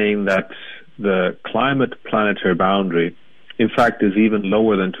you're saying, that the climate planetary boundary, in fact, is even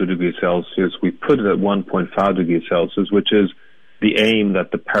lower than 2 degrees Celsius. We put it at 1.5 degrees Celsius, which is the aim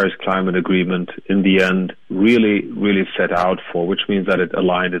that the Paris Climate Agreement in the end really set out for, which means that it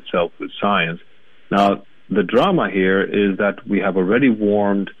aligned itself with science. Now, the drama here is that we have already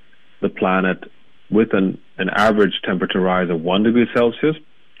warmed the planet with an average temperature rise of 1 degree Celsius,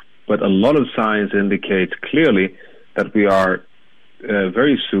 but a lot of science indicates clearly that we are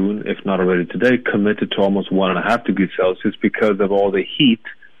very soon, if not already today, committed to almost 1.5 degrees Celsius because of all the heat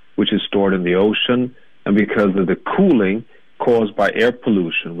which is stored in the ocean and because of the cooling caused by air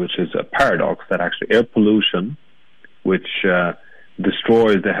pollution, which is a paradox that actually air pollution, which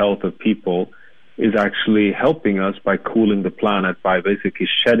destroys the health of people, is actually helping us by cooling the planet by basically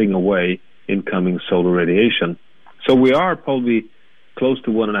shedding away incoming solar radiation. So we are probably close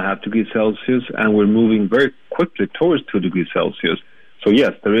to 1.5 degrees Celsius, and we're moving very quickly towards 2 degrees Celsius. So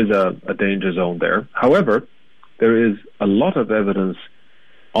yes, there is a danger zone there. However, there is a lot of evidence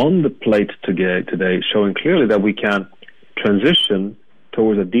on the plate today showing clearly that we can transition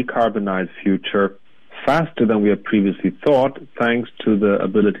towards a decarbonized future faster than we had previously thought, thanks to the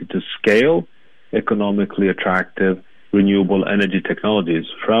ability to scale economically attractive renewable energy technologies,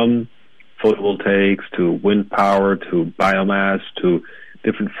 from photovoltaics to wind power to biomass to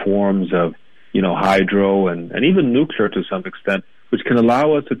different forms of hydro and even nuclear to some extent, which can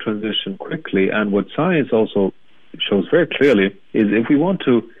allow us to transition quickly. And what science also shows very clearly is if we want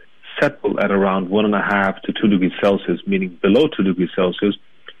to settle at around 1.5 to 2 degrees Celsius, meaning below 2 degrees Celsius,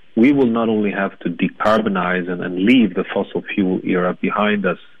 we will not only have to decarbonize and leave the fossil fuel era behind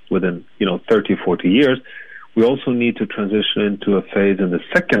us within 30, 40 years, we also need to transition into a phase in the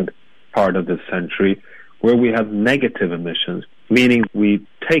second part of this century where we have negative emissions, meaning we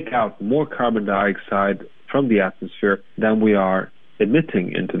take out more carbon dioxide from the atmosphere than we are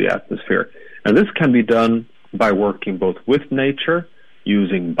emitting into the atmosphere. And this can be done by working both with nature,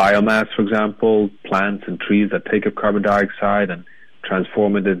 using biomass, for example, plants and trees that take up carbon dioxide and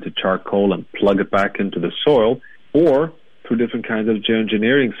transform it into charcoal and plug it back into the soil, or through different kinds of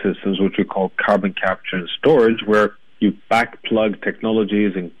geoengineering systems, which we call carbon capture and storage, where you backplug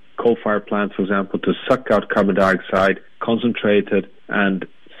technologies in coal-fired plants, for example, to suck out carbon dioxide, concentrate it, and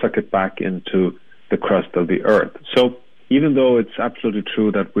suck it back into the crust of the earth. So even though it's absolutely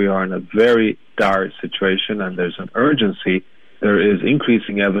true that we are in a very dire situation and there's an urgency, there is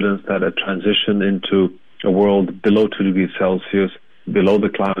increasing evidence that a transition into a world below 2 degrees Celsius, below the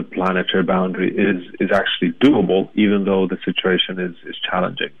climate planetary boundary, is actually doable, even though the situation is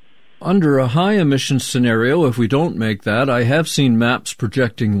challenging. Under a high emissions scenario, if we don't make that, I have seen maps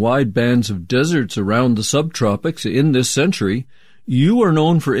projecting wide bands of deserts around the subtropics in this century. You are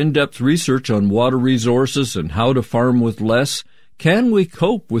known for in-depth research on water resources and how to farm with less. Can we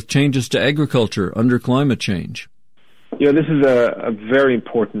cope with changes to agriculture under climate change? Yeah, this is a very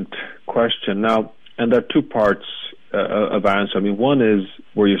important question. Now, and there are two parts of answer. I mean, one is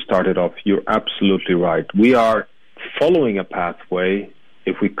where you started off. You're absolutely right. We are following a pathway.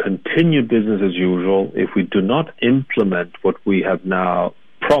 If we continue business as usual, if we do not implement what we have now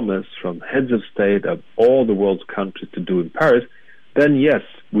promised from heads of state of all the world's countries to do in Paris, then yes,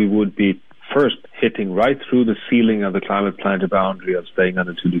 we would be first hitting right through the ceiling of the climate planetary boundary of staying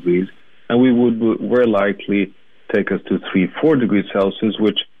under 2 degrees, and we would very likely take us to 3-4 degrees Celsius,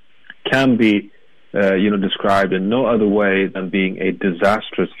 which can be described in no other way than being a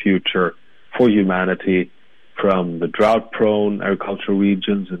disastrous future for humanity, from the drought-prone agricultural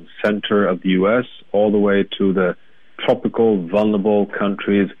regions in the center of the U.S. all the way to the tropical, vulnerable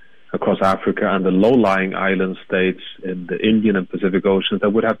countries across Africa and the low-lying island states in the Indian and Pacific Oceans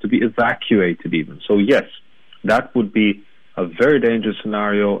that would have to be evacuated even. So yes, that would be a very dangerous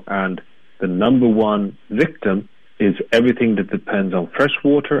scenario, and the number one victim is everything that depends on fresh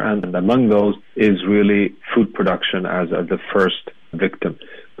water, and among those is really food production as the first victim.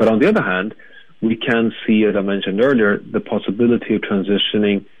 But on the other hand, we can see, as I mentioned earlier, the possibility of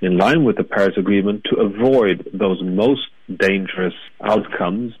transitioning in line with the Paris Agreement to avoid those most dangerous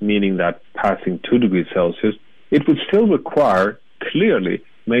outcomes, meaning that passing 2 degrees Celsius, it would still require, clearly,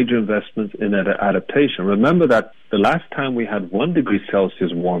 major investments in adaptation. Remember that the last time we had 1 degree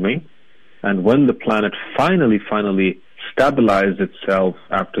Celsius warming, and when the planet finally stabilized itself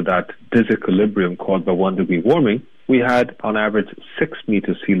after that disequilibrium caused by 1 degree warming, we had on average 6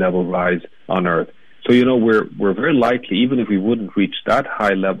 meters sea level rise on Earth. So, we're very likely, even if we wouldn't reach that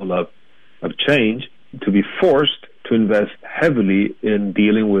high level of change, to be forced to invest heavily in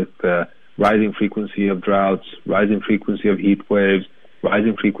dealing with the rising frequency of droughts, rising frequency of heat waves,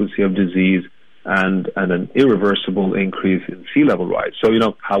 rising frequency of disease, and an irreversible increase in sea level rise. So,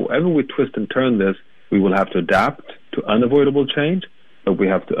 however we twist and turn this, we will have to adapt to unavoidable change, but we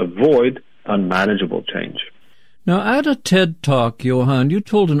have to avoid unmanageable change. Now, at a TED Talk, Johan, you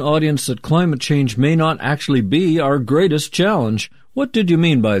told an audience that climate change may not actually be our greatest challenge. What did you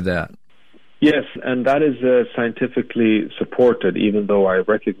mean by that? Yes, and that is scientifically supported, even though I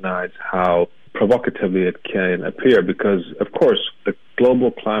recognize how provocatively it can appear, because, of course, the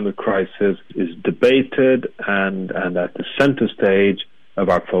global climate crisis is debated and at the center stage of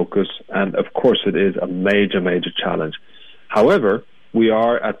our focus, and of course it is a major, major challenge. However, we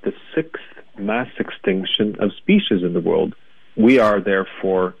are at the 6th mass extinction of species in the world. We are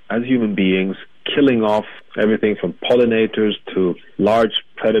therefore, as human beings, killing off everything from pollinators to large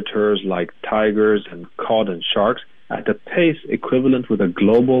predators like tigers and cod and sharks at a pace equivalent with a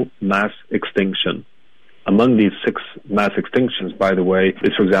global mass extinction. Among these 6 mass extinctions, by the way,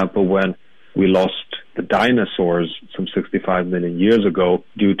 is, for example, when we lost the dinosaurs some 65 million years ago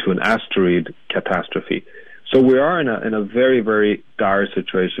due to an asteroid catastrophe. So we are in a very, very dire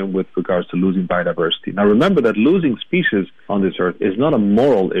situation with regards to losing biodiversity. Now remember that losing species on this earth is not a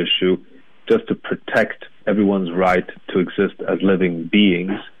moral issue just to protect everyone's right to exist as living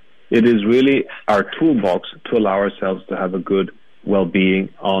beings. It is really our toolbox to allow ourselves to have a good well-being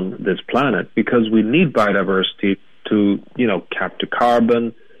on this planet, because we need biodiversity to, capture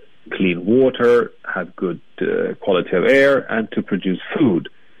carbon, clean water, have good quality of air, and to produce food.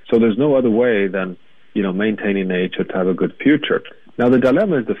 So there's no other way than maintaining nature to have a good future. Now, the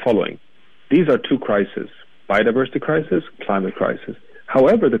dilemma is the following. These are two crises, biodiversity crisis, climate crisis.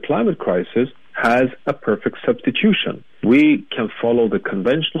 However, the climate crisis has a perfect substitution. We can follow the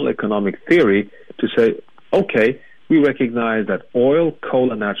conventional economic theory to say, okay, we recognize that oil,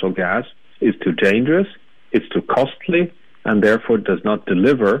 coal, and natural gas is too dangerous, it's too costly, and therefore does not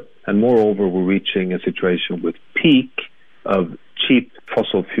deliver. And moreover, we're reaching a situation with peak of cheap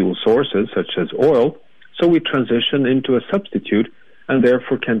fossil fuel sources, such as oil. So we transition into a substitute and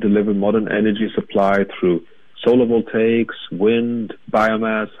therefore can deliver modern energy supply through solar voltaics, wind,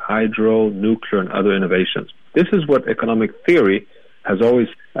 biomass, hydro, nuclear, and other innovations. This is what economic theory has always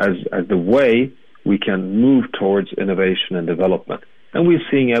as the way we can move towards innovation and development. And we're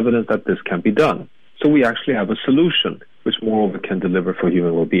seeing evidence that this can be done. So we actually have a solution which moreover can deliver for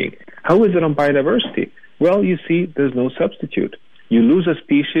human well-being. How is it on biodiversity? Well, you see, there's no substitute. You lose a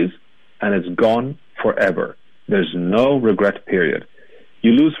species and it's gone forever. There's no regret period.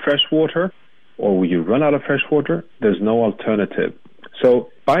 You lose fresh water or you run out of fresh water, there's no alternative. So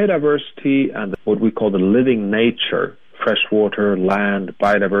biodiversity and what we call the living nature, fresh water, land,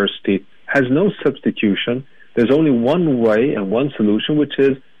 biodiversity, has no substitution. There's only one way and one solution, which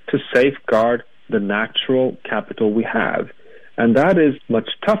is to safeguard the natural capital we have. And that is much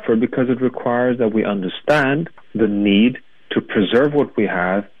tougher because it requires that we understand the need to preserve what we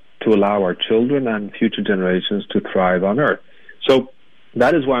have to allow our children and future generations to thrive on Earth. So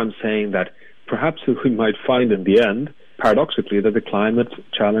that is why I'm saying that perhaps we might find in the end, paradoxically, that the climate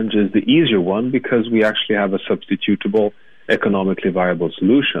challenge is the easier one because we actually have a substitutable, economically viable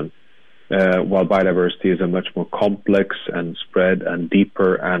solution, while biodiversity is a much more complex and spread and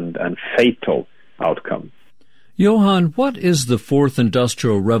deeper and fatal outcome. Johan, what is the fourth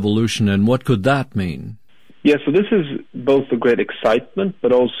industrial revolution and what could that mean? Yeah, so this is both a great excitement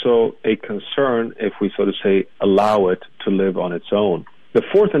but also a concern if we sort of say allow it to live on its own. The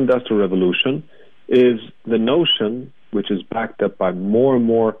fourth industrial revolution is the notion, which is backed up by more and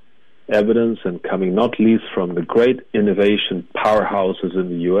more evidence and coming not least from the great innovation powerhouses in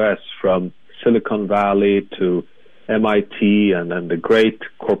the US, from Silicon Valley to MIT and the great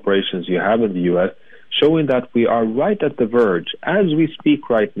corporations you have in the US, showing that we are right at the verge, as we speak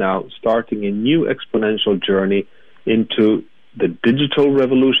right now, starting a new exponential journey into the digital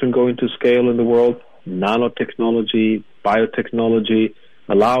revolution going to scale in the world, nanotechnology, biotechnology,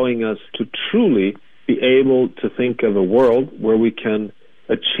 allowing us to truly be able to think of a world where we can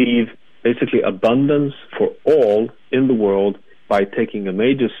achieve basically abundance for all in the world by taking a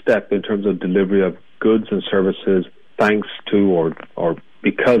major step in terms of delivery of goods and services thanks to or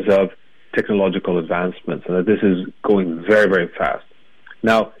because of technological advancements, and that this is going very, very fast.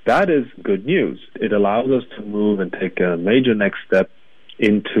 Now, that is good news. It allows us to move and take a major next step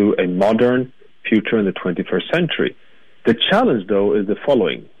into a modern future in the 21st century. The challenge, though, is the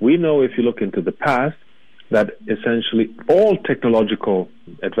following. We know if you look into the past that essentially all technological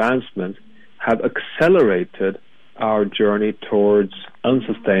advancements have accelerated our journey towards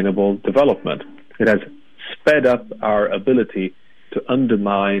unsustainable development. It has sped up our ability to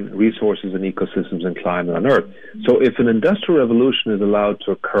undermine resources and ecosystems and climate on Earth. So if an industrial revolution is allowed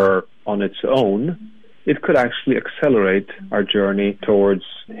to occur on its own, it could actually accelerate our journey towards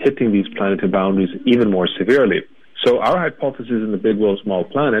hitting these planetary boundaries even more severely. So our hypothesis in the Big World, Small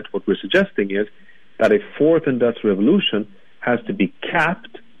Planet, what we're suggesting is that a fourth industrial revolution has to be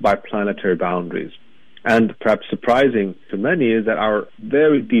capped by planetary boundaries. And perhaps surprising to many is that our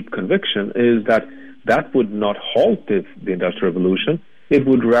very deep conviction is that that would not halt the Industrial Revolution. It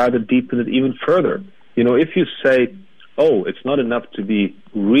would rather deepen it even further. You know, if you say, oh, it's not enough to be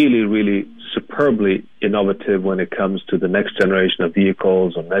really, really superbly innovative when it comes to the next generation of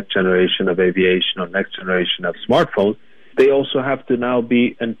vehicles or next generation of aviation or next generation of smartphones, they also have to now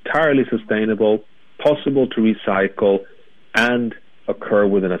be entirely sustainable, possible to recycle, and occur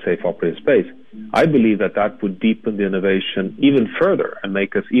within a safe operating space. I believe that that would deepen the innovation even further and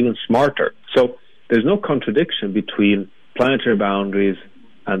make us even smarter. So there's no contradiction between planetary boundaries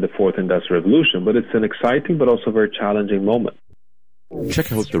and the fourth industrial revolution, but it's an exciting but also very challenging moment.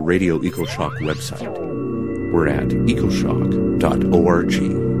 Check out the Radio Ecoshock website. We're at ecoshock.org.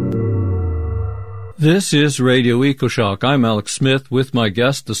 This is Radio Ecoshock. I'm Alex Smith with my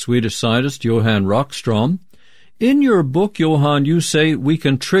guest, the Swedish scientist Johan Rockstrom. In your book, Johan, you say we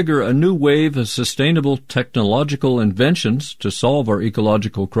can trigger a new wave of sustainable technological inventions to solve our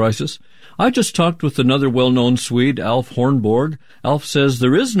ecological crisis. I just talked with another well-known Swede, Alf Hornborg. Alf says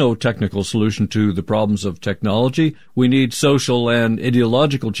there is no technical solution to the problems of technology. We need social and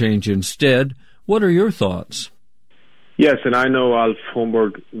ideological change instead. What are your thoughts? Yes, and I know Alf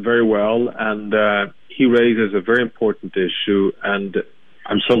Hornborg very well, and he raises a very important issue, and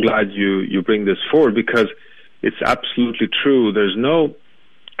I'm so glad you bring this forward, because it's absolutely true. There's no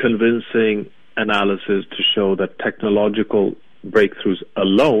convincing analysis to show that technological breakthroughs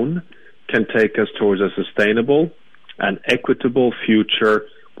alone can take us towards a sustainable and equitable future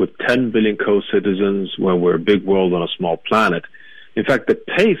with 10 billion co-citizens when we're a big world on a small planet. In fact, the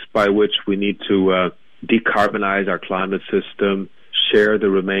pace by which we need to decarbonize our climate system, share the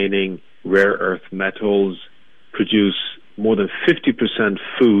remaining rare earth metals, produce more than 50%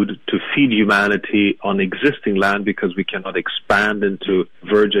 food to feed humanity on existing land, because we cannot expand into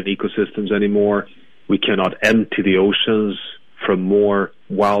virgin ecosystems anymore. We cannot empty the oceans from more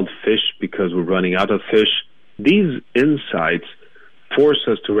wild fish because we're running out of fish. These insights force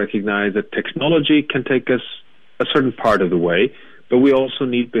us to recognize that technology can take us a certain part of the way, but we also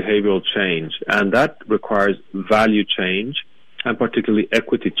need behavioral change, and that requires value change, and particularly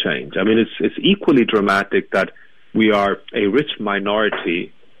equity change. I mean, it's equally dramatic that we are a rich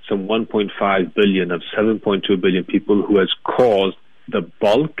minority, some 1.5 billion of 7.2 billion people, who has caused the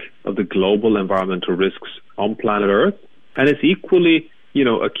bulk of the global environmental risks on planet Earth. And it's equally,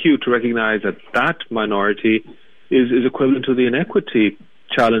 acute to recognize that that minority is equivalent to the inequity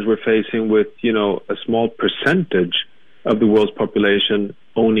challenge we're facing with, a small percentage of the world's population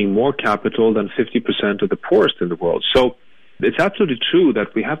owning more capital than 50% of the poorest in the world. So it's absolutely true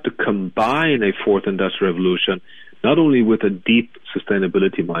that we have to combine a fourth industrial revolution not only with a deep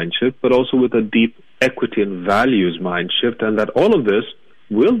sustainability mind shift, but also with a deep equity and values mind shift, and that all of this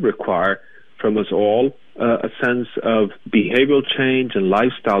will require from us all a sense of behavioral change and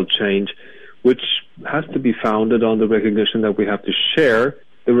lifestyle change, which has to be founded on the recognition that we have to share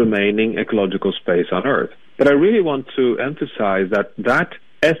the remaining ecological space on Earth. But I really want to emphasize that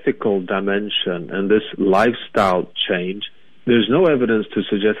ethical dimension and this lifestyle change, there's no evidence to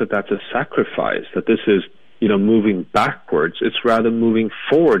suggest that that's a sacrifice, that this is, moving backwards. It's rather moving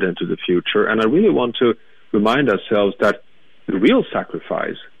forward into the future. And I really want to remind ourselves that the real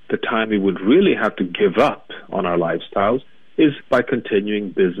sacrifice, the time we would really have to give up on our lifestyles, is by continuing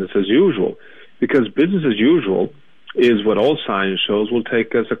business as usual. Because business as usual is what all science shows will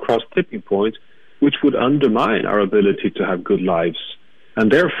take us across tipping points, which would undermine our ability to have good lives.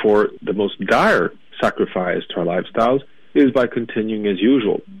 And therefore, the most dire sacrifice to our lifestyles is by continuing as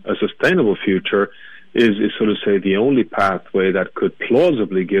usual. A sustainable future is sort of say the only pathway that could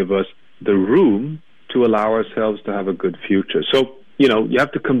plausibly give us the room to allow ourselves to have a good future. So, you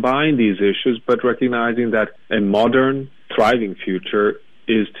have to combine these issues, but recognizing that a modern, thriving future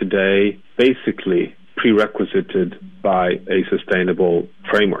is today basically prerequisited by a sustainable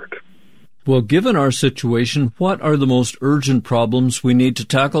framework. Well, given our situation, what are the most urgent problems we need to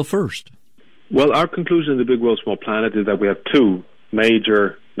tackle first? Well, our conclusion in the Big World, Small Planet is that we have two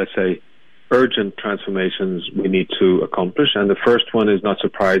major, let's say, urgent transformations we need to accomplish. And the first one is, not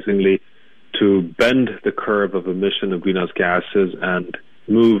surprisingly, to bend the curve of emission of greenhouse gases and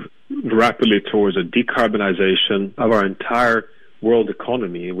move rapidly towards a decarbonization of our entire world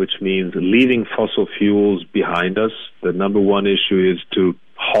economy, which means leaving fossil fuels behind us. The number one issue is to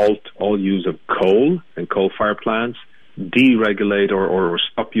halt all use of coal and coal-fired plants, deregulate or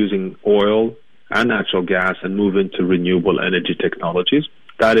stop using oil and natural gas, and move into renewable energy technologies.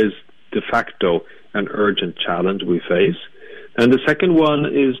 That is de facto an urgent challenge we face. And the second one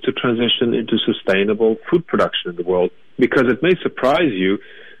is to transition into sustainable food production in the world, because it may surprise you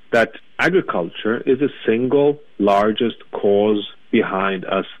that agriculture is the single largest cause behind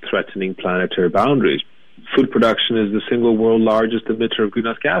us threatening planetary boundaries. Food production is the single world largest emitter of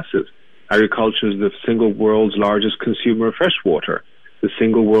greenhouse gases. Agriculture is the single world's largest consumer of fresh water, the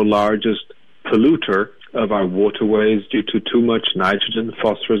single world largest polluter of our waterways due to too much nitrogen,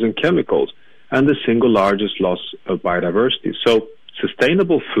 phosphorus, and chemicals, and the single largest loss of biodiversity. So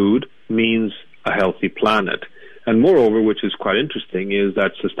sustainable food means a healthy planet. And moreover, which is quite interesting, is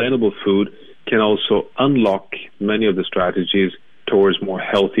that sustainable food can also unlock many of the strategies towards more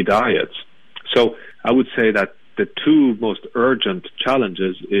healthy diets. So I would say that the two most urgent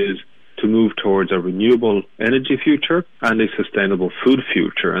challenges is to move towards a renewable energy future and a sustainable food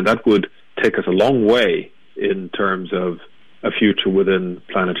future. And that would take us a long way in terms of a future within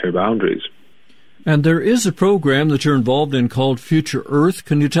planetary boundaries. And there is a program that you're involved in called Future Earth.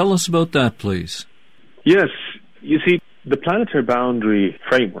 Can you tell us about that, please? Yes. You see, the planetary boundary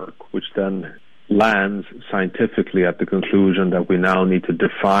framework, which then lands scientifically at the conclusion that we now need to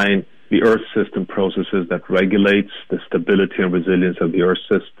define the Earth system processes that regulates the stability and resilience of the Earth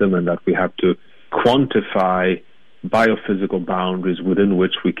system, and that we have to quantify biophysical boundaries within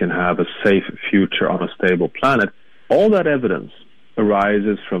which we can have a safe future on a stable planet. All that evidence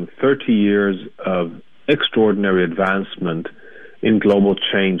arises from 30 years of extraordinary advancement in global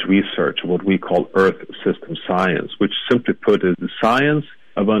change research, what we call Earth system science, which simply put is the science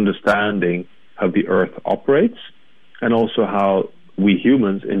of understanding how the Earth operates and also how we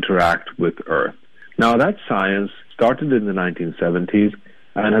humans interact with Earth. Now, that science started in the 1970s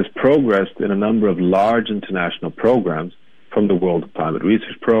and has progressed in a number of large international programs, from the World Climate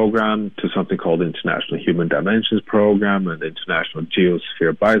Research Program to something called the International Human Dimensions Program and the International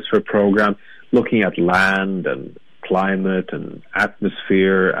Geosphere Biosphere Program, looking at land and climate and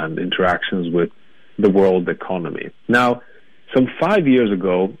atmosphere and interactions with the world economy. Now, some 5 years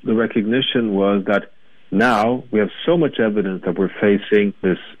ago, the recognition was that now we have so much evidence that we're facing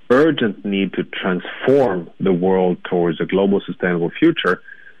this urgent need to transform the world towards a global sustainable future,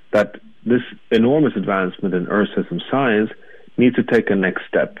 that this enormous advancement in Earth system science needs to take a next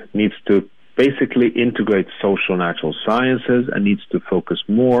step, needs to basically integrate social natural sciences and needs to focus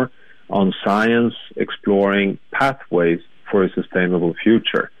more on science exploring pathways for a sustainable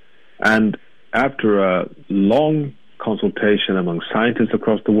future. And after a long consultation among scientists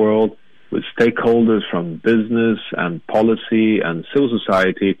across the world, with stakeholders from business and policy and civil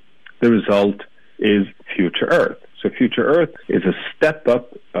society, the result is Future Earth. So Future Earth is a step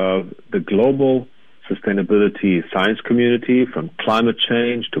up of the global sustainability science community, from climate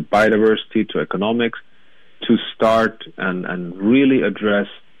change to biodiversity to economics, to start and really address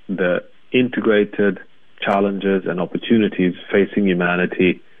the integrated challenges and opportunities facing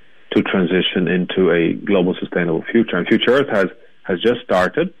humanity to transition into a global sustainable future. And Future Earth has just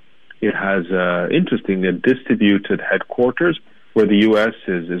started. It has, interestingly, a distributed headquarters where the U.S.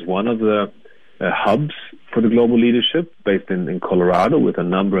 is one of the hubs for the global leadership, based in Colorado, with a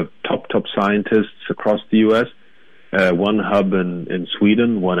number of top scientists across the U.S., one hub in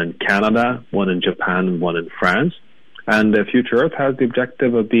Sweden, one in Canada, one in Japan, and one in France. And Future Earth has the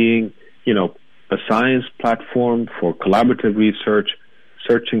objective of being, a science platform for collaborative research,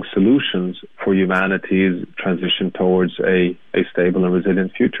 searching solutions for humanity's transition towards a stable and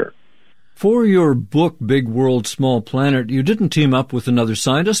resilient future. For your book, Big World, Small Planet, you didn't team up with another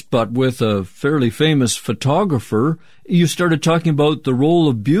scientist, but with a fairly famous photographer. You started talking about the role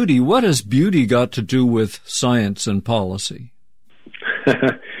of beauty. What has beauty got to do with science and policy?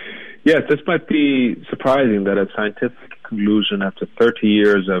 Yes, this might be surprising that a scientific conclusion after 30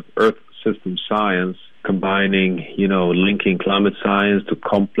 years of Earth system science, combining, linking climate science to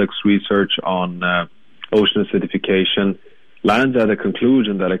complex research on ocean acidification, lands at a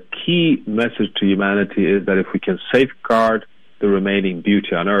conclusion that a key message to humanity is that if we can safeguard the remaining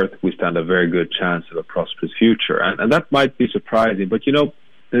beauty on Earth, we stand a very good chance of a prosperous future. And that might be surprising, but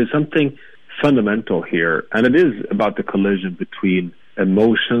there's something fundamental here, and it is about the collision between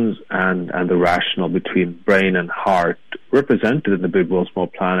emotions and the rational, between brain and heart, represented in the Big World, Small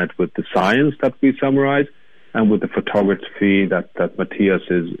Planet with the science that we summarize and with the photography that Matthias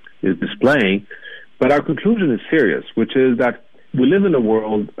is displaying. But our conclusion is serious, which is that we live in a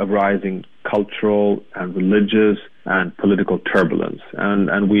world of rising cultural and religious and political turbulence.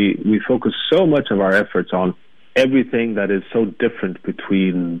 And we focus so much of our efforts on everything that is so different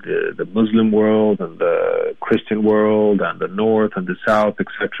between the Muslim world and the Christian world and the North and the South,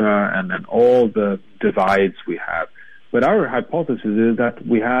 etc., and then all the divides we have. But our hypothesis is that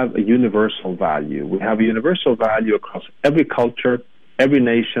we have a universal value. We have a universal value across every culture, every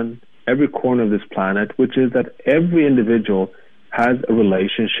nation, every corner of this planet, which is that every individual has a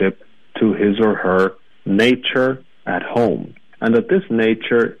relationship to his or her nature at home, and that this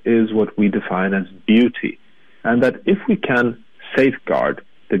nature is what we define as beauty, and that if we can safeguard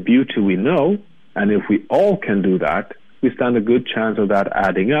the beauty we know, and if we all can do that, we stand a good chance of that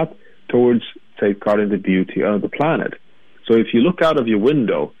adding up towards safeguarding the beauty of the planet. So if you look out of your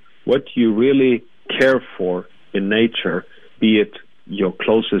window, what you really care for in nature, be it your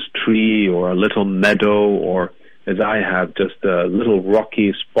closest tree or a little meadow, or as I have, just little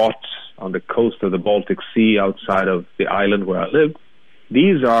rocky spots on the coast of the Baltic Sea outside of the island where I live,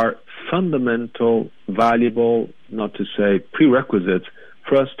 these are fundamental, valuable, not to say prerequisites,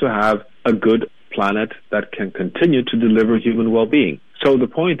 for us to have a good planet that can continue to deliver human well-being. So the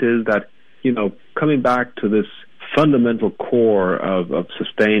point is that, coming back to this fundamental core of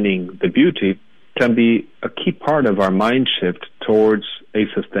sustaining the beauty can be a key part of our mind shift towards a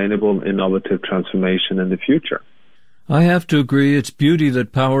sustainable, innovative transformation in the future. I have to agree, it's beauty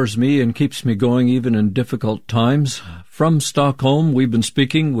that powers me and keeps me going even in difficult times. From Stockholm, we've been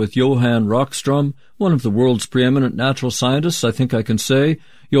speaking with Johan Rockström, one of the world's preeminent natural scientists, I think I can say.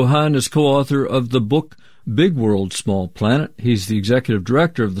 Johan is co-author of the book Big World, Small Planet. He's the executive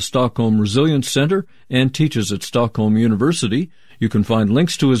director of the Stockholm Resilience Center and teaches at Stockholm University. You can find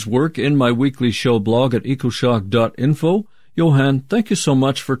links to his work in my weekly show blog at ecoshock.info. Johan, thank you so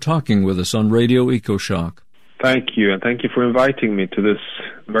much for talking with us on Radio Ecoshock. Thank you, and thank you for inviting me to this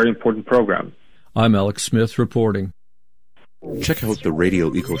very important program. I'm Alex Smith reporting. Check out the Radio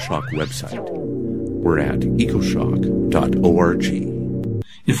Ecoshock website. We're at ecoshock.org.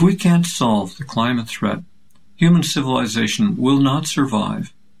 If we can't solve the climate threat, human civilization will not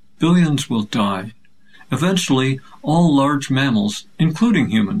survive. Billions will die. Eventually, all large mammals, including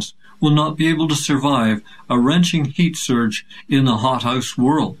humans, will not be able to survive a wrenching heat surge in the hothouse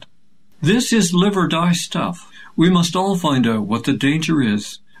world. This is live or die stuff. We must all find out what the danger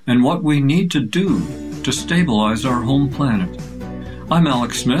is and what we need to do to stabilize our home planet. I'm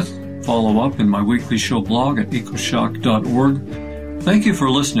Alex Smith. Follow up in my weekly show blog at ecoshock.org. Thank you for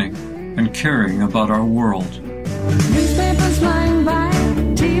listening and caring about our world. Newspapers flying by,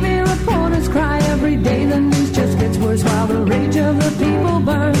 TV reporters cry. Every day the news just gets worse while the rage of the people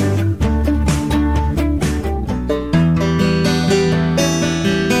burns.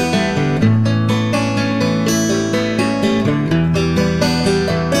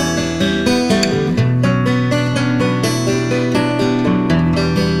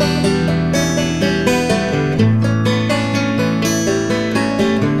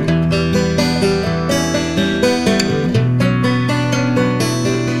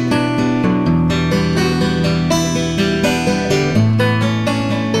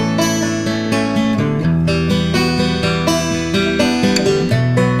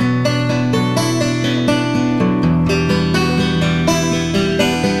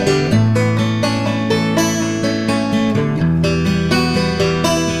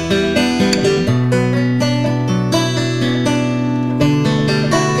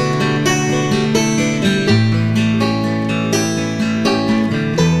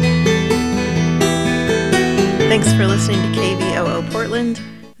 Thanks for listening to KBOO Portland,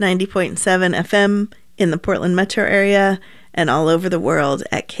 90.7 FM in the Portland metro area and all over the world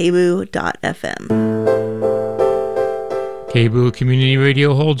at kboo.fm. KBOO Community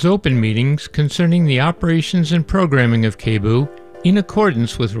Radio holds open meetings concerning the operations and programming of KBOO in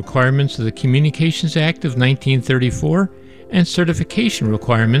accordance with requirements of the Communications Act of 1934 and certification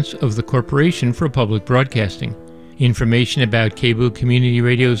requirements of the Corporation for Public Broadcasting. Information about KBOO Community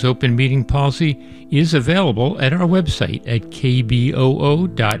Radio's open meeting policy is available at our website at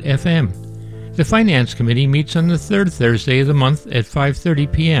kboo.fm. The Finance Committee meets on the third Thursday of the month at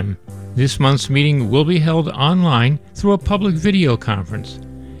 5:30 p.m. This month's meeting will be held online through a public video conference.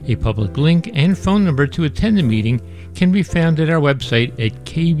 A public link and phone number to attend the meeting can be found at our website at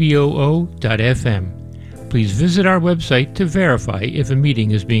kboo.fm. Please visit our website to verify if a meeting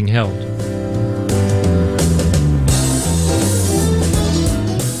is being held.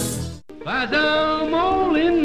 Furthermore,